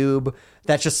random noob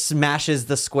that just smashes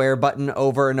the square button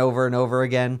over and over and over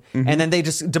again, and then they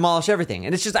just demolish everything.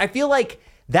 And it's just, I feel like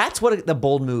that's what the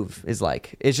bold move is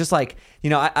like. It's just like,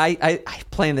 you know, I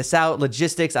planned this out,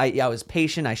 logistics. I was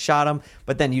patient. I shot him,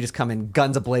 but then you just come in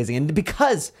guns a-blazing, and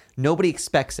because nobody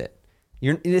expects it.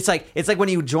 It's like when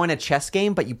you join a chess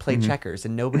game, but you play checkers,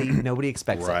 and nobody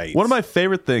expects it. One of my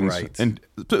favorite things, and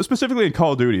specifically in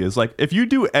Call of Duty, is like if you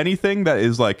do anything that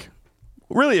is like,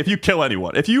 really, if you kill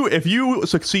anyone, if you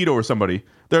succeed over somebody,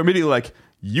 they're immediately like,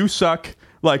 you suck.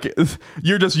 Like,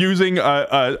 you're just using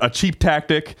a cheap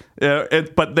tactic,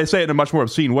 but they say it in a much more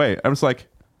obscene way. I'm just like,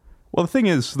 well, the thing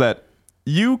is that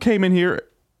you came in here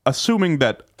assuming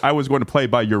that I was going to play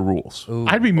by your rules.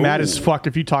 I'd be mad as fuck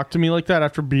if you talked to me like that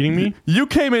after beating me. You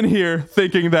came in here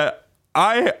thinking that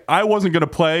I wasn't going to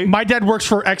play. My dad works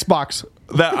for Xbox.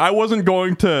 That I wasn't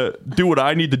going to do what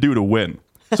I need to do to win.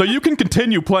 So you can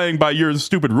continue playing by your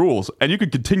stupid rules, and you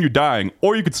could continue dying,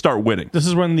 or you could start winning. This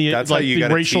is when the That's how you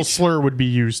gotta racial teach. slur would be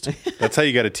used. That's how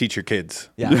you got to teach your kids.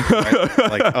 Yeah. Right?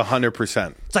 Like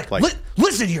 100%. It's like,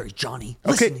 listen here, Johnny.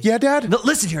 Listen Okay, yeah, Dad? No,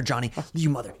 listen here, Johnny. You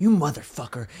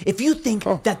motherfucker. If you think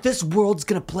that this world's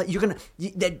gonna play,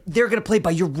 that they're gonna play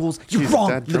by your rules, you're Jeez, wrong,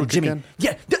 Dad little drunk Jimmy. again?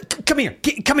 Yeah, come here,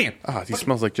 come here, He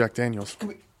smells like Jack Daniels.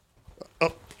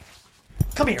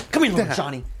 come here, little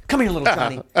Johnny. Come here, little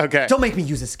Johnny. Okay. Don't make me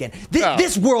use this again.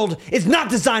 This world is not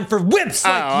designed for wimps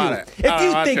like want you. it. If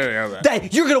you think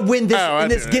that you're gonna win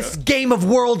this game of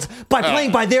worlds by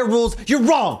playing by their rules, you're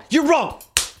wrong. You're wrong.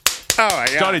 Oh, my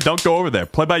God. Johnny, don't go over there.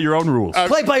 Play by your own rules.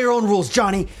 Play by your own rules,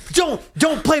 Johnny. Don't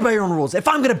play by your own rules. If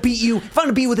I'm gonna beat you, if I'm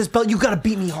gonna beat you with this belt, you gotta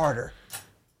beat me harder.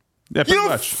 Yeah, pretty You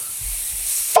much.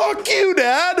 Fuck you,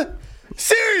 Dad.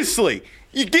 Seriously.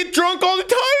 You get drunk all the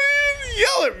time and you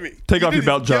yell at me. Take off your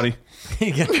belt, Johnny.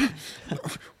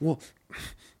 Well,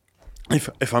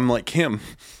 if I'm like him,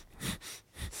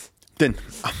 then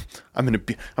I'm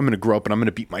gonna grow up and I'm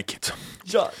gonna beat my kids.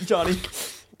 Johnny,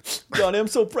 I'm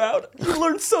so proud. You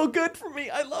learned so good from me.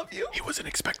 I love you. He wasn't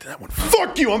expecting that one.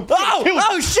 Fuck you! I'm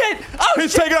Oh shit! Oh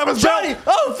He's shit! taking off his Johnny! belt.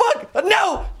 Oh fuck!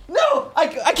 No! I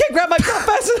can't grab my belt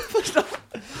fast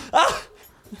enough.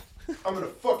 I'm gonna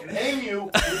fucking hang you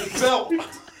with this belt.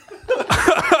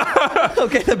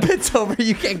 Okay, the bit's over.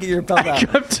 You can't get your belt out.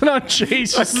 Kept it on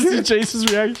Chase just to see Chase's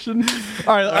reaction.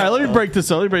 All right, let me break this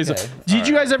up. Did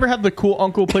you guys ever have the cool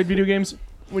uncle who played video games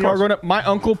when you were growing up? My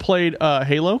uncle played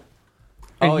Halo,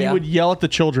 and he would yell at the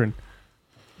children.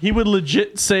 He would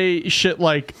legit say shit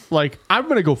like I'm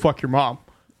gonna go fuck your mom.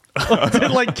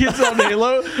 Like kids on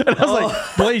Halo, and I was like,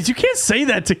 Blaze, you can't say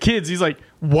that to kids. He's like,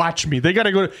 watch me. They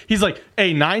gotta go. He's like,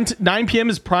 hey, 9 p.m.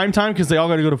 is prime time because they all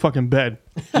gotta go to fucking bed.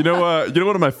 You know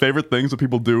one of my favorite things that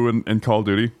people do in Call of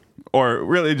Duty, or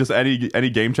really just any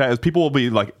game chat, is people will be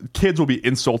like, kids will be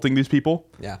insulting these people.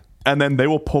 Yeah. And then they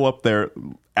will pull up their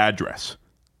address,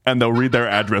 and they'll read their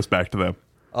address back to them.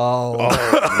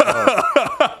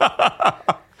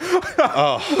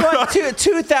 What,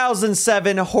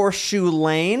 2007 Horseshoe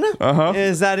Lane.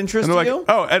 Is that interesting And to they're like, you?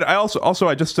 oh, and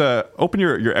I just open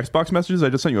your Xbox messages. I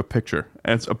just sent you a picture,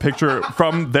 and it's a picture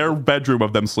from their bedroom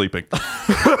of them sleeping.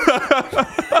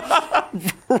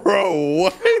 Bro,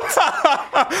 what?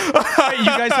 Hey, you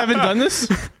guys haven't done this?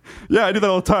 Yeah, I do that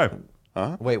all the time.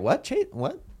 Wait, what? Chase?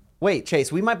 What? Wait,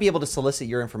 Chase. We might be able to solicit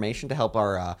your information to help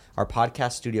our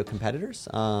podcast studio competitors.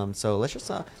 So let's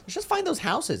just find those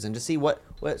houses and just see what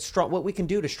we can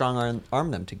do to strong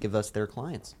arm them to give us their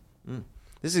clients.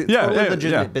 This is totally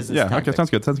legitimate business. Yeah, tactic.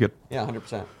 okay, sounds good. Yeah,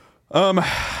 100%.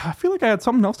 I feel like I had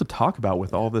something else to talk about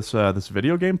with all this this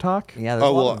video game talk. Yeah, there's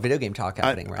a lot of video game talk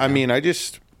happening right now. I mean,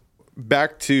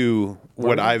 back to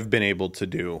what I've been able to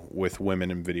do with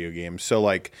women in video games. So,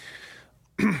 like,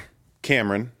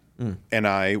 Cameron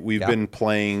and we've been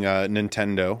playing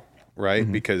Nintendo, right?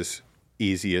 Because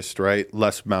easiest, right?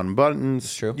 Less amount of buttons.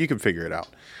 That's true. You can figure it out.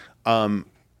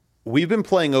 We've been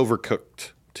playing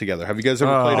Overcooked together. Have you guys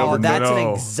ever played Overcooked? That's an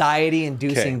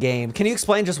anxiety-inducing game. Can you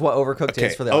explain just what Overcooked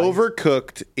is for the audience?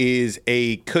 Overcooked is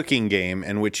a cooking game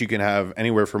in which you can have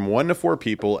anywhere from 1 to 4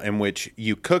 people, in which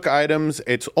you cook items.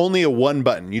 It's only a one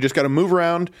button. You just got to move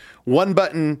around. One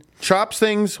button chops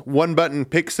things, one button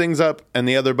picks things up, and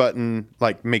the other button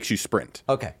like makes you sprint.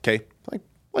 Okay. Okay. Like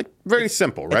Like very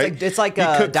simple, right? It's like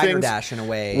a Diner Dash in a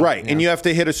way. Right. And you have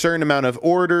to hit a certain amount of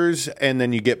orders, and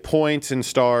then you get points and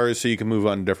stars so you can move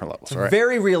on to different levels. Right?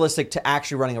 Very realistic to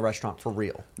actually running a restaurant for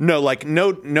real. No, like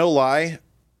no lie.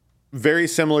 Very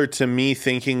similar to me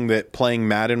thinking that playing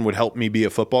Madden would help me be a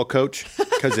football coach,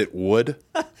 because it would.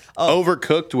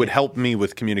 Overcooked would help me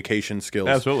with communication skills.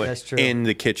 Absolutely. That's true. In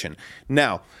the kitchen.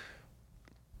 Now,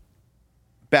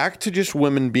 back to just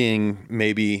women being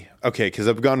maybe okay, because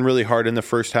I've gone really hard in the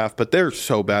first half, but they're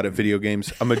so bad at video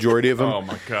games. A majority of them. Oh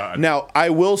my god! Now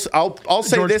I'll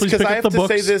say George, this because I have to say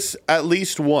books. this at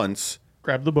least once.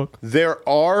 Grab the book. There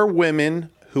are women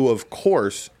who, of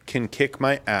course, can kick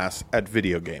my ass at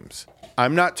video games.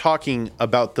 I'm not talking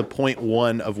about the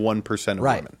 0.1 of 1% of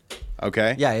women.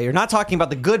 Okay. Yeah, you're not talking about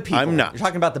the good people. I'm not. You're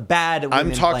talking about the bad women.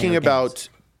 I'm talking playing about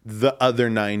the other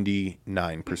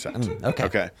 99%. Okay.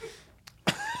 Okay.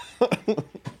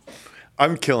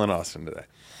 I'm killing Austin today.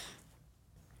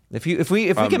 If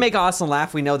we can make Austin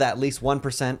laugh, we know that at least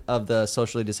 1% of the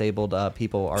socially disabled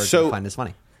people are going to find this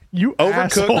funny. You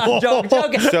Overcooked. asshole. Joke.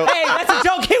 Hey, that's a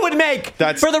joke he would make.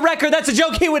 For the record, that's a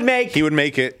joke he would make. He would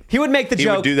make it. He would make the He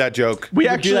joke. would do that joke.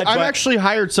 I'm actually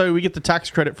hired, so we get the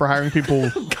tax credit for hiring people.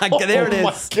 God, there it is. Oh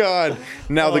my God.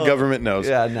 Now the government knows.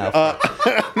 Yeah, no.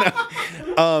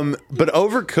 But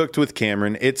Overcooked with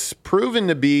Cameron, it's proven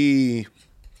to be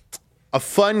a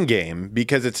fun game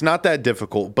because it's not that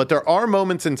difficult, but there are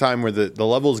moments in time where the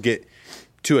levels get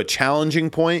to a challenging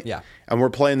point. Yeah. And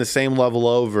we're playing the same level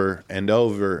over and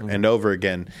over and over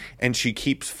again. And she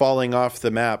keeps falling off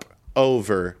the map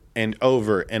over and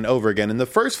over and over again. In the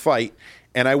first fight,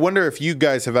 and I wonder if you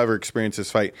guys have ever experienced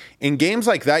this fight, in games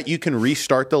like that, you can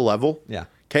restart the level. Yeah.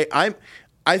 Okay.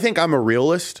 I think I'm a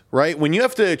realist, right? When you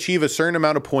have to achieve a certain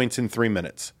amount of points in 3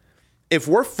 minutes, if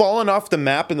we're falling off the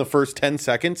map in the first 10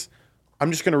 seconds,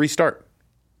 I'm just going to restart.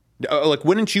 Like,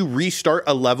 wouldn't you restart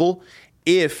a level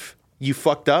if you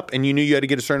fucked up and you knew you had to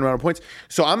get a certain amount of points?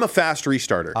 So I'm a fast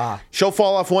restarter. She'll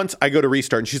fall off once, I go to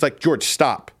restart, and she's like, George,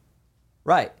 stop.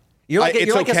 Right. You're like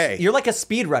okay. You're like a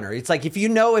speed runner. It's like if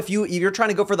you're trying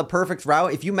to go for the perfect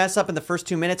route, if you mess up in the first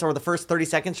 2 minutes or the first 30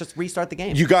 seconds, just restart the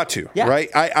game. You got to, Yeah.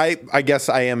 right? I guess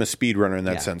I am a speed runner in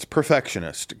that sense.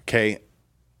 Perfectionist, okay?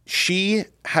 She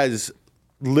has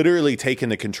literally taken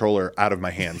the controller out of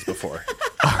my hands before.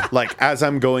 Like, as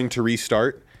I'm going to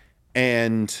restart.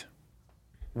 And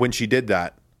when she did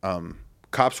that,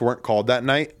 cops weren't called that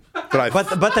night.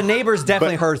 But the neighbors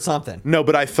definitely heard something. No,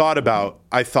 but I thought about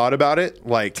it,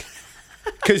 like,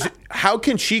 because how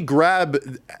can she grab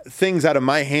things out of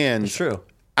my hands? It's true.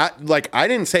 I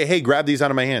didn't say, hey, grab these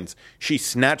out of my hands. She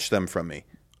snatched them from me.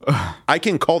 I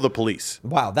can call the police.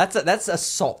 Wow, that's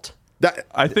assault.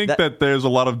 I think that there's a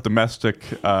lot of domestic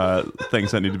things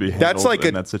that need to be handled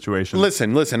in that situation.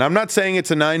 Listen. I'm not saying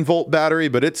it's a 9-volt battery,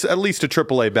 but it's at least a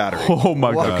AAA battery. Oh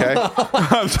my God. Okay.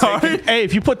 I'm sorry. Hey,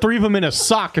 if you put 3 of them in a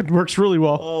sock, it works really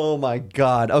well. Oh my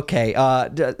God. Okay.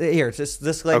 Here, just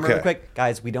disclaimer real quick,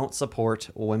 guys. We don't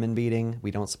support women beating. We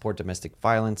don't support domestic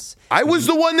violence. I was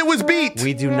the one that was beat.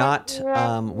 We do not.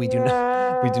 We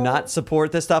do not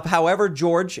support this stuff. However,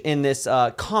 George, in this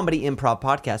comedy improv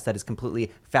podcast that is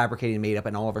completely fabricated and made up,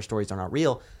 and all of our stories are not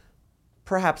real,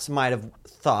 perhaps might have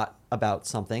thought about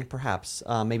something. Perhaps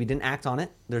maybe didn't act on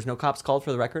it. There's no cops called,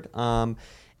 for the record. Yeah.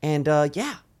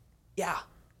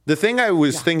 The thing I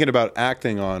was thinking about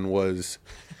acting on was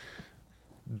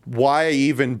why I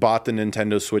even bought the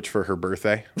Nintendo Switch for her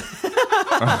birthday.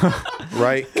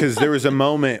 Right? Because there was a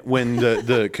moment when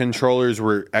the controllers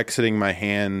were exiting my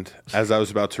hand as I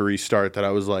was about to restart that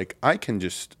I was like, I can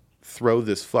just throw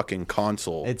this fucking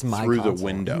console through the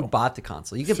window. You bought the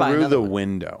console. You could buy another through the one.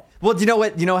 window. Well, do you know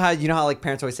what? You know how like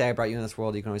parents always say, "I brought you in this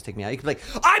world. You can always take me out." You could be like,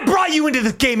 "I brought you into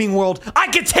the gaming world. I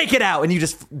can take it out," and you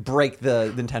just break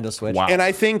the Nintendo Switch. Wow. And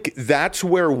I think that's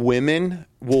where women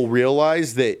will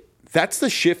realize that that's the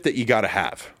shift that you got to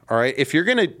have. All right, if you're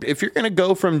gonna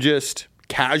go from just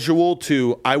casual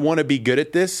to I want to be good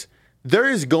at this, there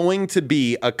is going to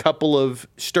be a couple of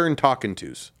stern talking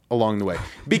tos along the way.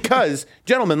 Because,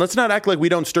 gentlemen, let's not act like we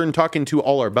don't stern talking to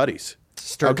all our buddies.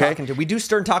 We do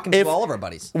stern talking to all of our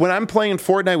buddies. When I'm playing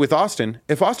Fortnite with Austin,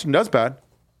 if Austin does bad,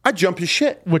 I jump his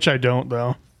shit. Which I don't,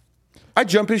 though. I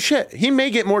jump his shit. He may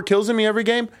get more kills than me every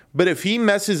game, but if he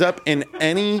messes up in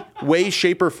any way,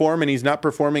 shape, or form and he's not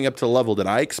performing up to the level that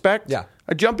I expect,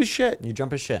 I jump his shit. You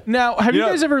jump his shit. Now, have you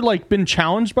guys ever been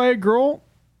challenged by a girl?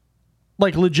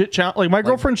 Like legit challenge? Like my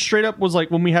girlfriend straight up was like,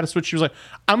 when we had a Switch, she was like,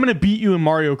 I'm going to beat you in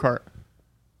Mario Kart.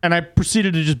 And I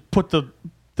proceeded to just put the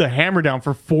the hammer down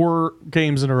for 4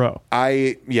 games in a row.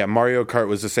 Mario Kart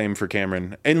was the same for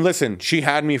Cameron. And listen, she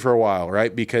had me for a while,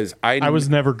 right? Because I was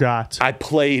never got. I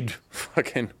played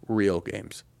fucking real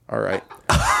games. All right.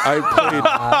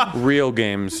 I played real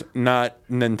games, not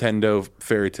Nintendo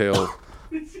Fairy Tale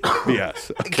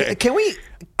BS. Okay. Can we?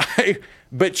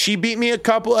 But she beat me a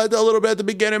little bit at the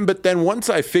beginning. But then once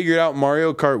I figured out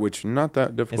Mario Kart, which not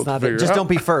that difficult to figure out. Just don't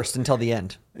be first until the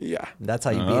end. Yeah. That's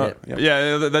how you beat it.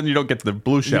 Yeah, then you don't get the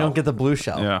blue shell. You don't get the blue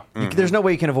shell. Yeah. There's no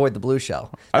way you can avoid the blue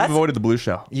shell. I've avoided the blue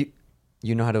shell.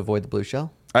 You know how to avoid the blue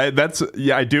shell? I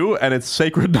do, and it's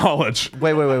sacred knowledge.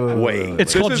 Wait.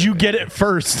 It's called you get it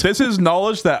first. This is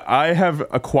knowledge that I have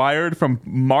acquired from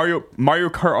Mario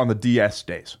Kart on the DS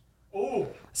days. Oh.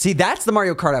 See, that's the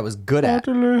Mario Kart I was good at.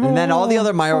 And then all the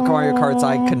other Mario Karts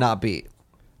I could not beat.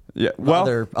 Yeah,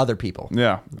 well, other people.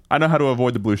 Yeah, I know how to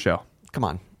avoid the blue shell. Come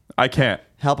on. I can't.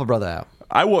 Help a brother out.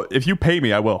 I will. If you pay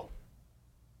me, I will.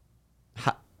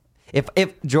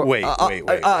 Wait.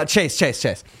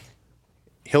 Chase.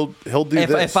 He'll do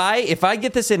this. If I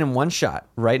get this in one shot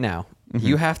right now,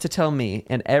 you have to tell me,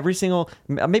 and every single,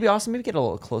 maybe Austin, maybe get a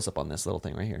little close up on this little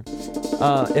thing right here.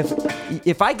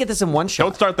 If I get this in one shot,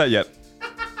 Don't start that yet.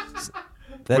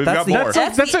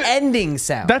 that's the ending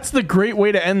sound. That's the great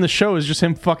way to end the show, is just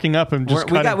him fucking up and just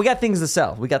we got things to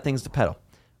sell. We got things to peddle.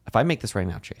 If I make this right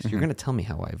now, Chase, you're going to tell me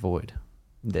how I avoid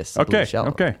this blue shell.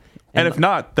 Okay. And if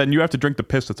not, then you have to drink the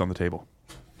piss that's on the table.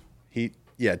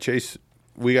 Chase,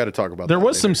 we got to talk about there that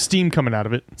was later. some steam coming out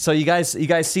of it. So you guys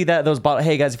see that those bottles?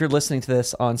 Hey guys, if you're listening to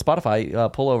this on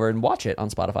Spotify, pull over and watch it on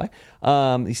Spotify.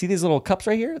 You see these little cups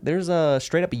right here? There's a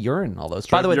straight up urine. All those.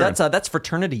 By the way, that's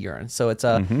fraternity urine. So it's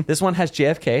this one has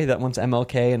JFK, that one's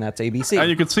MLK, and that's ABC. And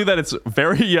you can see that it's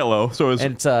very yellow. So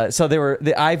so they were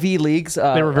the Ivy Leagues.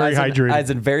 They were very hydrated, as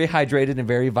in very hydrated and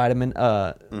very vitamin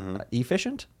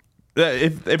efficient.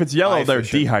 If it's yellow, they're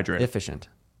dehydrated. Efficient.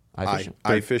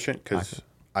 Efficient because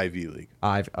Ivy League.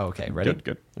 Okay, ready?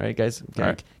 Good. All right, guys. All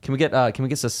right. Can we get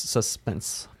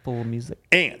suspenseful music?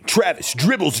 And Travis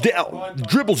dribbles down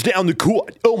the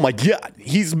court. Oh my God,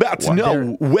 he's about to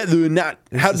know whether or not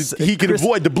he can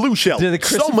avoid the blue shell.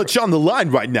 So much on the line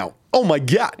right now. Oh my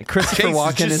God, Christopher Chase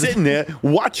Walken is just sitting there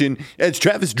watching as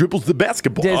Travis dribbles the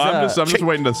basketball. I'm just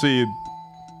waiting to see.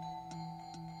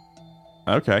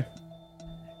 Okay.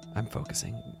 I'm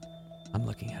focusing. I'm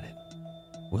looking at it.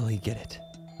 Will he get it?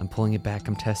 I'm pulling it back.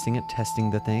 I'm testing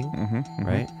the thing.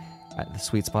 Right? The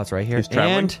sweet spot's right here. He's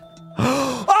traveling. And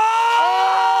oh!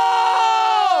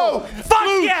 Fuck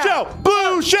blue yeah! shell,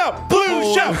 blue shell,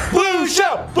 blue shell, blue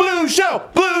shell, blue shell,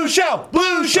 blue shell,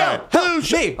 blue shell, blue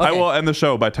shell. Me. I will end the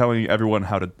show by telling everyone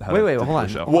how to. Wait, hold on.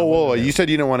 Whoa! You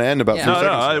said you didn't want to end about 3 seconds.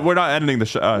 No, we're not ending the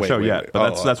show yet.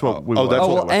 But that's what we.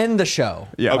 We'll end the show.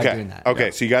 Yeah. by doing that.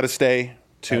 Okay. So you got to stay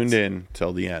tuned in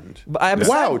till the end.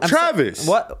 Wow, Travis!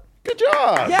 What? Good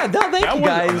job. Yeah, no, thank you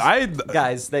guys. I-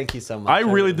 Guys, thank you so much. I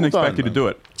really didn't expect you to do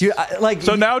it.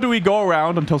 So now do we go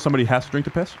around until somebody has to drink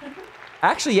the piss?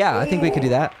 Actually, yeah, I think we could do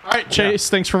that. All right, Chase,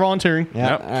 thanks for volunteering.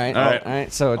 Yeah. Yep. All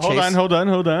right. So Chase, Hold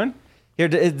on. Here,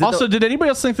 Did anybody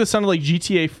else think this sounded like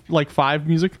GTA 5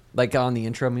 music? like on the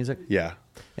intro music? Yeah.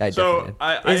 Yeah, I So,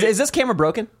 definitely did. Is this camera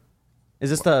broken? Is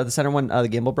this the center one, the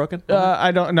gimbal broken?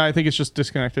 I don't know. I think it's just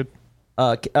disconnected.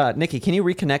 Nikki, can you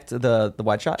reconnect the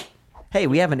wide shot? Hey,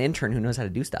 we have an intern who knows how to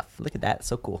do stuff. Look at that. It's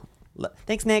so cool.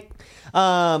 Thanks, Nick.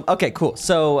 Okay, cool.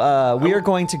 So we are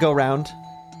going to go around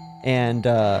and...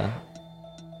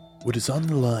 what is on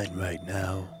the line right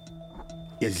now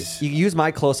is... You use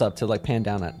my close-up to like pan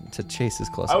down to Chase's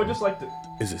close-up. I would just like to.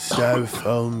 is a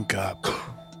styrofoam cup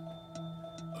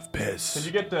of piss. Can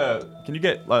you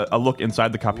get a look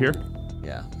inside the cup here?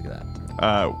 Yeah, look at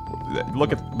that.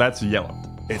 Look at that's yellow.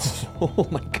 It's Oh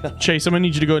my god. Chase, I'm going to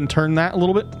need you to go ahead and turn that a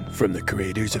little bit. from the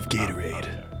creators of Gatorade.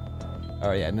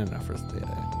 Oh yeah, no. First, yeah.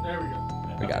 There we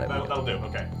go. We got it. That'll do.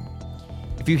 Okay.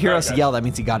 If you hear All right, us guys. yell, that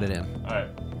means he got it in. All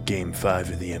right. Game 5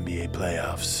 of the NBA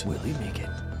playoffs. Will he make it?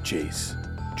 Chase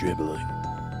dribbling,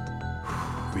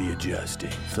 readjusting,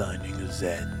 finding a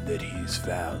zen that he's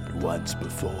found once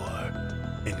before.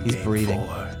 In He's game breathing.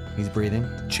 4, He's breathing.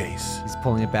 Chase He's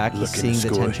pulling it back. He's looking seeing to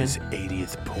the score tension. his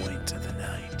 80th point of the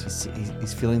night.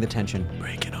 He's feeling the tension.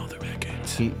 Breaking all the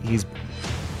records. He's.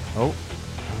 Oh,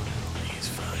 He's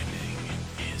finding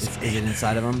his is it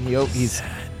inside of him? He's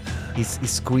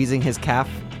squeezing his calf.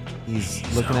 He's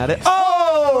looking at it.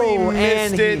 Oh, he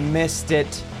missed it. He missed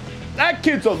it. That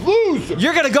kid's a loser.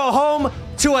 You're gonna go home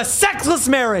to a sexless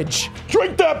marriage.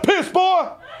 Drink that piss,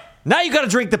 boy. Now you gotta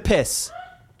drink the piss.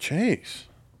 Chase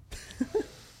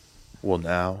will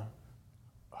now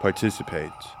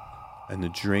participate in the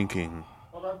drinking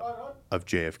of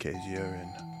JFK's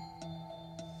urine.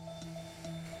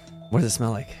 What does it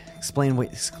smell like? Explain what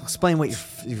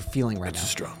you're feeling right now. It's a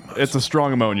strong must. It's a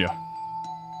strong ammonia.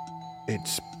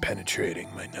 It's penetrating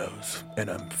my nose,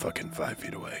 and I'm fucking 5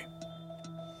 feet away.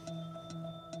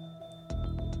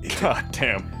 God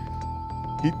damn.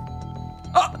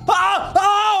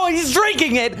 Oh, he's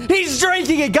drinking it. He's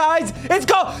drinking it, guys. It's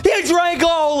called. He drank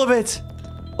all of it.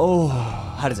 Oh,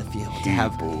 how does it feel to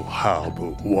have?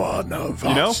 One of us.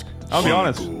 You know, I'll be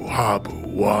honest.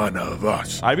 One of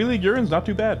us. Ivy League urine's not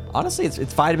too bad. Honestly,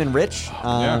 it's vitamin rich.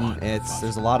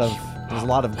 There's a lot of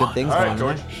good things going on.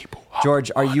 George.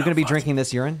 George, are you going to be drinking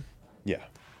this urine? Yeah.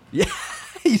 Yeah.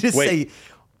 You just Wait. say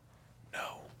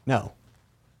no.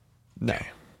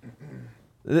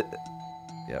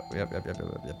 Yep.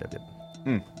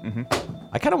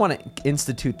 I kind of want to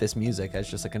institute this music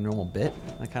as just like a normal bit.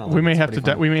 I kind of. We may have to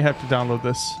download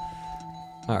this.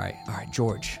 All right,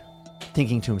 George,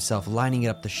 thinking to himself, lining it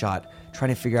up the shot, trying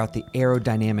to figure out the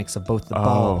aerodynamics of both the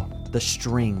ball, the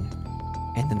string,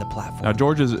 and then the platform. Now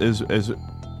George is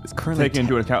currently taking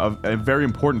into account a very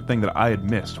important thing that I had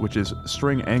missed, which is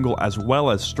string angle as well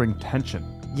as string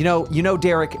tension. You know,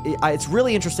 Derek. It's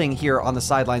really interesting here on the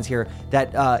sidelines here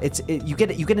that you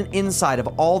get an insight of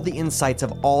all the insights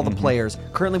of all the players.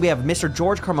 Currently, we have Mr.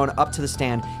 George Carmona up to the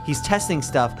stand. He's testing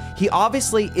stuff. He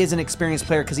obviously is an experienced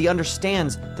player because he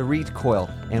understands the recoil.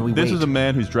 And This is a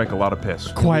man who's drank a lot of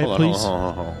piss. Quiet, please.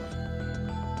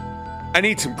 I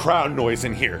need some crowd noise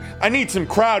in here. I need some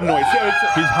crowd noise.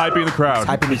 He's hyping the crowd.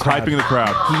 He's hyping the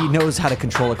crowd. He knows how to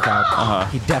control a crowd.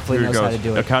 He definitely knows how to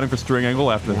do it. Accounting for string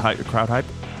angle after the crowd hype.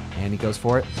 And he goes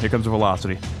for it. Here comes the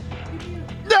velocity.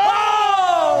 No!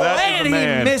 That is a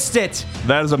man. He missed it.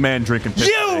 That is a man drinking piss.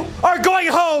 You are going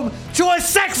home to a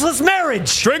sexless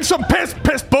marriage. Drink some piss,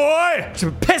 piss boy!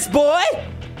 Piss boy?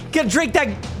 Can you drink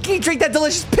that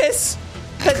delicious piss?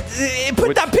 Put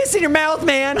that piss in your mouth,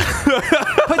 man.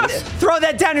 Throw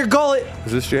that down your gullet.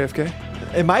 Is this JFK?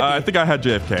 It might be. I think I had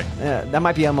JFK. Yeah, that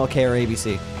might be MLK or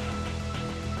ABC.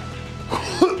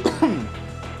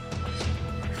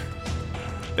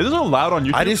 Is this allowed on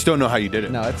YouTube? I just don't know how you did it.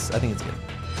 No, I think it's good.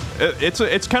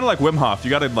 It's kind of like Wim Hof.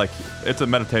 You got to it's a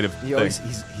meditative thing.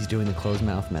 He's doing the closed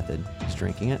mouth method. He's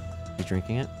drinking it.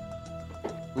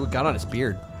 Ooh, it got on his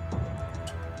beard.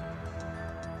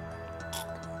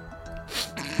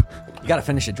 You got to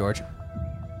finish it, George.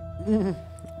 You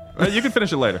can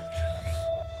finish it later.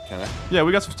 Can I? Yeah,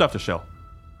 we got some stuff to show.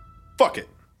 Fuck it.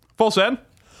 Full send?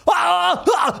 Oh,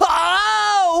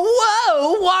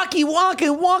 whoa, walkie,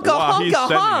 wonka,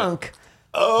 honka, honk.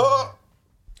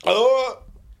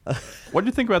 What do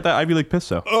you think about that Ivy League piss,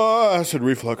 though? Acid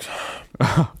reflux.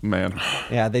 Man.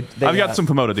 Yeah, I've got some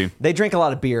famotidine. They drink a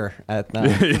lot of beer at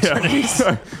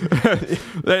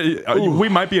We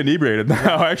might be inebriated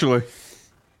now, actually.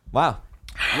 Wow.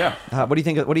 Yeah. What do you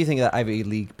think of that Ivy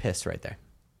League piss right there?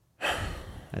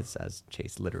 As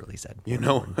Chase literally said. You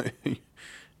know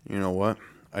what?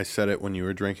 I said it when you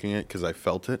were drinking it because I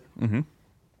felt it. Mm-hmm.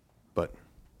 But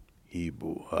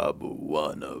Hebu habu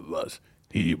one of us.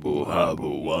 Hebu habu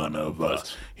one of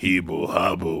us. Hebu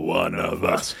habu one of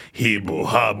us. Hebu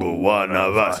habu one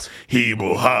of us.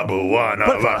 Hebu habu one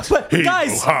of us. But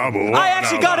guys, I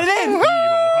actually got it in. Hebu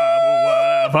habu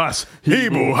one of us.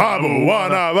 Hebu habu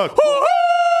one of us.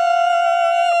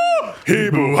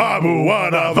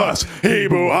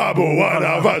 Hebu habu one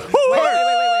of us.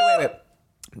 Wait.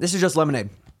 This is just lemonade.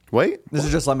 Wait. This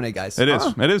is just lemonade, guys. It is.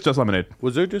 It is just lemonade.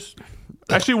 Was there just...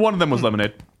 Actually, one of them was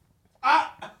lemonade.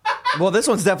 Well, this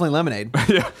one's definitely lemonade.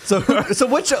 Yeah. So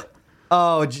which...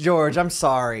 Oh, George, I'm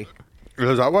sorry.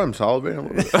 Is that why I'm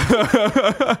salivating?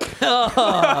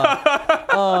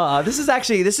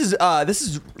 This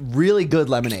is really good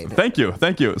lemonade. Thank you.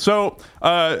 So,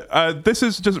 this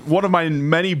is just one of my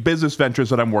many business ventures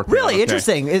that I'm working on. Really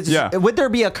interesting. Would there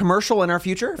be a commercial in our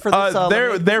future for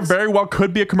this? There very well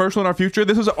could be a commercial in our future.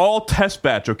 This is all test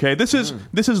batch. Okay, this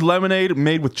is lemonade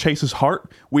made with Chase's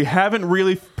heart. We haven't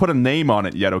really put a name on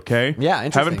it yet. Okay. Yeah,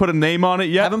 interesting. Haven't put a name on it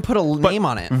yet. Haven't put a name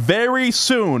on it. Very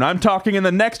soon. I'm talking in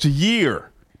the next year.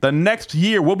 The next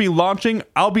year we'll be launching.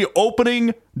 I'll be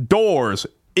opening doors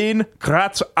in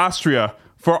Graz, Austria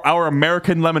for our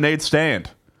American lemonade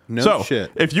stand. No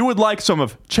shit. If you would like some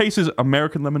of Chase's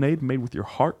American lemonade made with your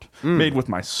heart, made with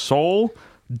my soul,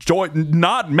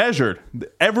 not measured.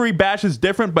 Every batch is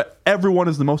different, but everyone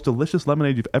is the most delicious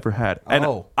lemonade you've ever had.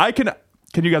 And I can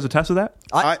you guys attest to that?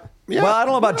 Yeah. Well, I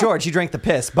don't know about George. He drank the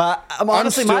piss, but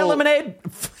honestly, my lemonade.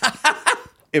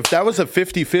 If that was a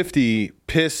 50-50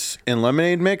 piss and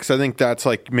lemonade mix, I think that's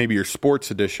like maybe your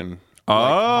sports edition.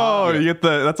 Oh, you get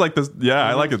that's like this. Yeah,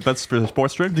 I like it. That's for the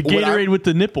sports drink. The Gatorade with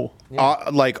the nipple.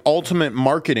 Like ultimate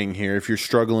marketing here. If you're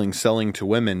struggling selling to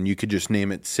women, you could just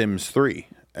name it Sims 3.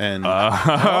 and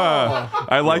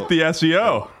I like the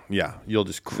SEO. yeah, you'll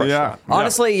just crush that.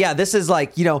 Honestly, yeah, this is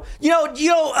like, Chase,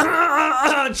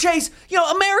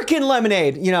 American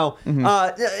lemonade,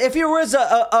 if it was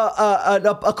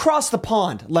a across the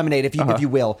pond lemonade, if you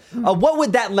will, what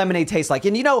would that lemonade taste like?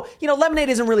 And lemonade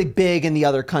isn't really big in the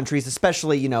other countries,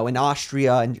 especially, in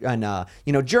Austria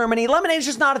and Germany. Lemonade is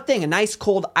just not a thing. A nice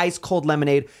cold, ice cold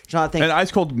lemonade is not a thing. An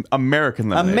ice cold American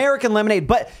lemonade. American lemonade,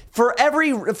 but for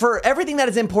everything that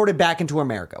is imported back into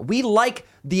America, we like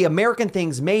the American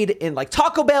things made in, like,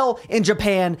 Taco Bell in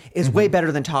Japan is way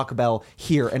better than Taco Bell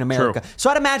here in America. True.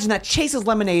 So I'd imagine that Chase's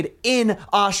lemonade in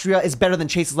Austria is better than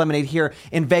Chase's lemonade here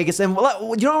in Vegas. And you know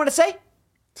what I'm going to say?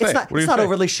 It's not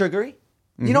overly sugary.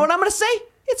 You know what I'm going to say?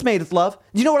 It's made with love.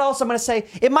 You know what else I'm going to say?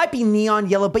 It might be neon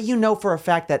yellow, but you know for a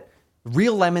fact that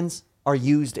real lemons are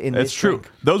used in this drink. It's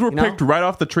true. Those were picked right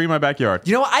off the tree in my backyard.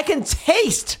 You know what? I can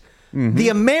taste the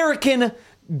American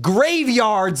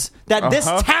graveyards that this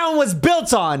town was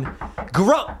built on.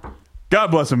 God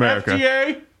bless America.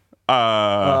 FDA.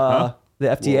 The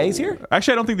FDA's here?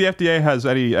 Actually, I don't think the FDA has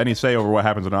any say over what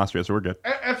happens in Austria, so we're good.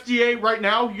 FDA right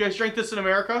now. You guys drink this in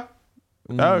America?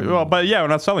 Well, but yeah, we're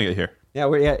not selling it here. Yeah,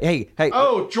 hey.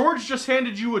 Oh, George just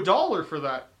handed you $1 for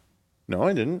that. No,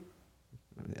 I didn't.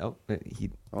 Oh,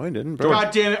 I didn't. Bro.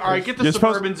 God damn it! All right, get the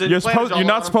Suburbans in. You're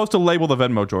not supposed to label the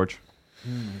Venmo, George.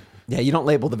 Yeah, you don't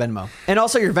label the Venmo. And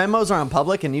also, your Venmos are on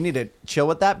public, and you need to chill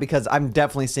with that because I'm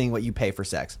definitely seeing what you pay for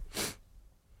sex.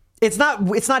 It's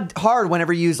not hard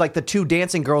whenever you use, like, the 2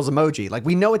 dancing girls emoji. Like,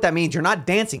 we know what that means. You're not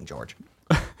dancing, George.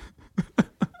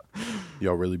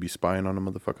 Y'all really be spying on a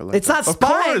motherfucker like It's that? not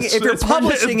spying if you're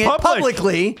publishing it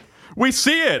publicly. We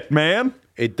see it, man.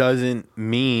 It doesn't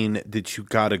mean that you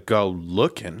gotta go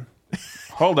looking.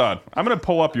 Hold on. I'm going to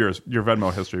pull up your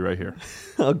Venmo history right here.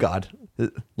 Oh, God.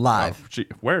 Live. Oh, gee,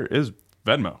 where is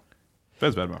Venmo?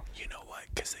 There's Venmo. You know what?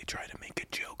 Because they try to make a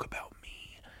joke about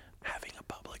me having a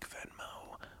public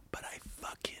Venmo, but I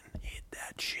fucking hid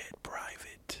that shit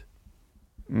private.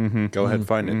 Go ahead and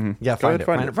find it. Yeah, find it.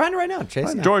 Find it right now,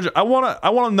 Chase. Yeah. George, I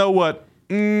wanna know what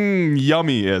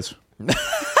yummy is.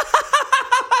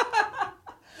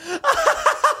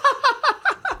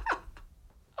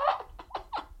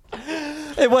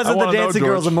 It wasn't the dancing know,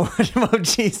 girls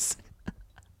emojis.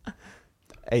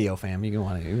 Hey, yo, fam, you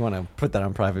want to put that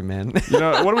on private, man. What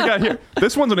do we got here?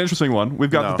 This one's an interesting one.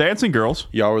 We've got the dancing girls.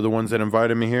 Y'all were the ones that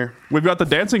invited me here. We've got the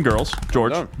dancing girls.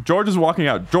 George. George is walking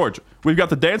out. George, we've got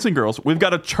the dancing girls. We've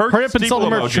got a church steeple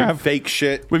emoji. Fake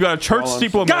shit. We've got a church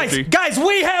steeple emoji. Guys,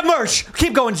 we have merch.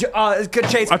 Keep going, Chase.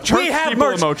 A church we have steeple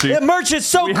merch. emoji. The merch is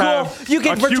so cool. You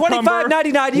can for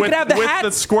 $25.99. You can have the hats.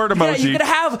 With the squirt emoji.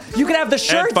 Yeah, you can have the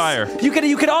shirts. And fire. You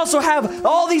can also have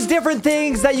all these different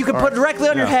things that you can put directly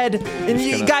on your head.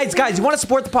 And guys, you want to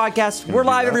support the podcast? We're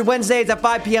live every Wednesdays at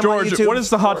 5 p.m. on YouTube. George, what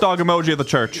is the hot dog emoji at the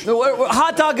church?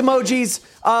 Hot dog emojis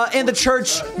in the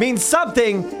church means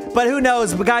something, but who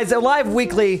knows? But guys, live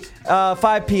weekly,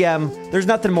 5 p.m. There's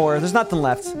nothing more. There's nothing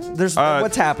left. There's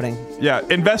what's happening? Yeah,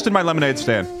 invest in my lemonade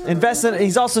stand.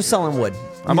 He's also selling wood.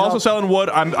 I'm also selling wood.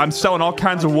 I'm selling all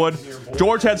kinds of wood.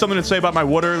 George had something to say about my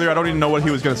wood earlier. I don't even know what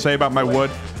he was going to say about my wood.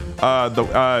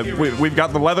 We've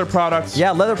got the leather products. Yeah,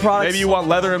 leather products. Maybe you want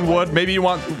leather and wood. Maybe you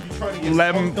want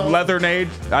leathernade.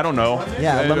 I don't know.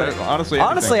 Yeah,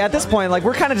 honestly, at this point, like,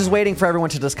 we're kind of just waiting for everyone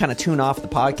to just kind of tune off the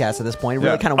podcast at this point.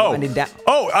 Really kind of winding down.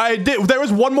 Oh, I did. There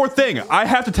was one more thing. I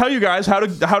have to tell you guys how to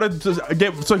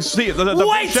get see the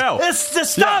Wait! show.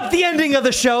 Stop the ending of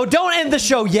the show. Don't end the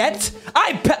show yet.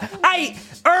 I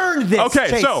earned this. Okay,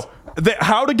 Chase. so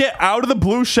how to get out of the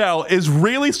blue shell is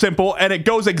really simple, and it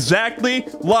goes exactly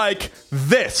like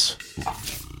this.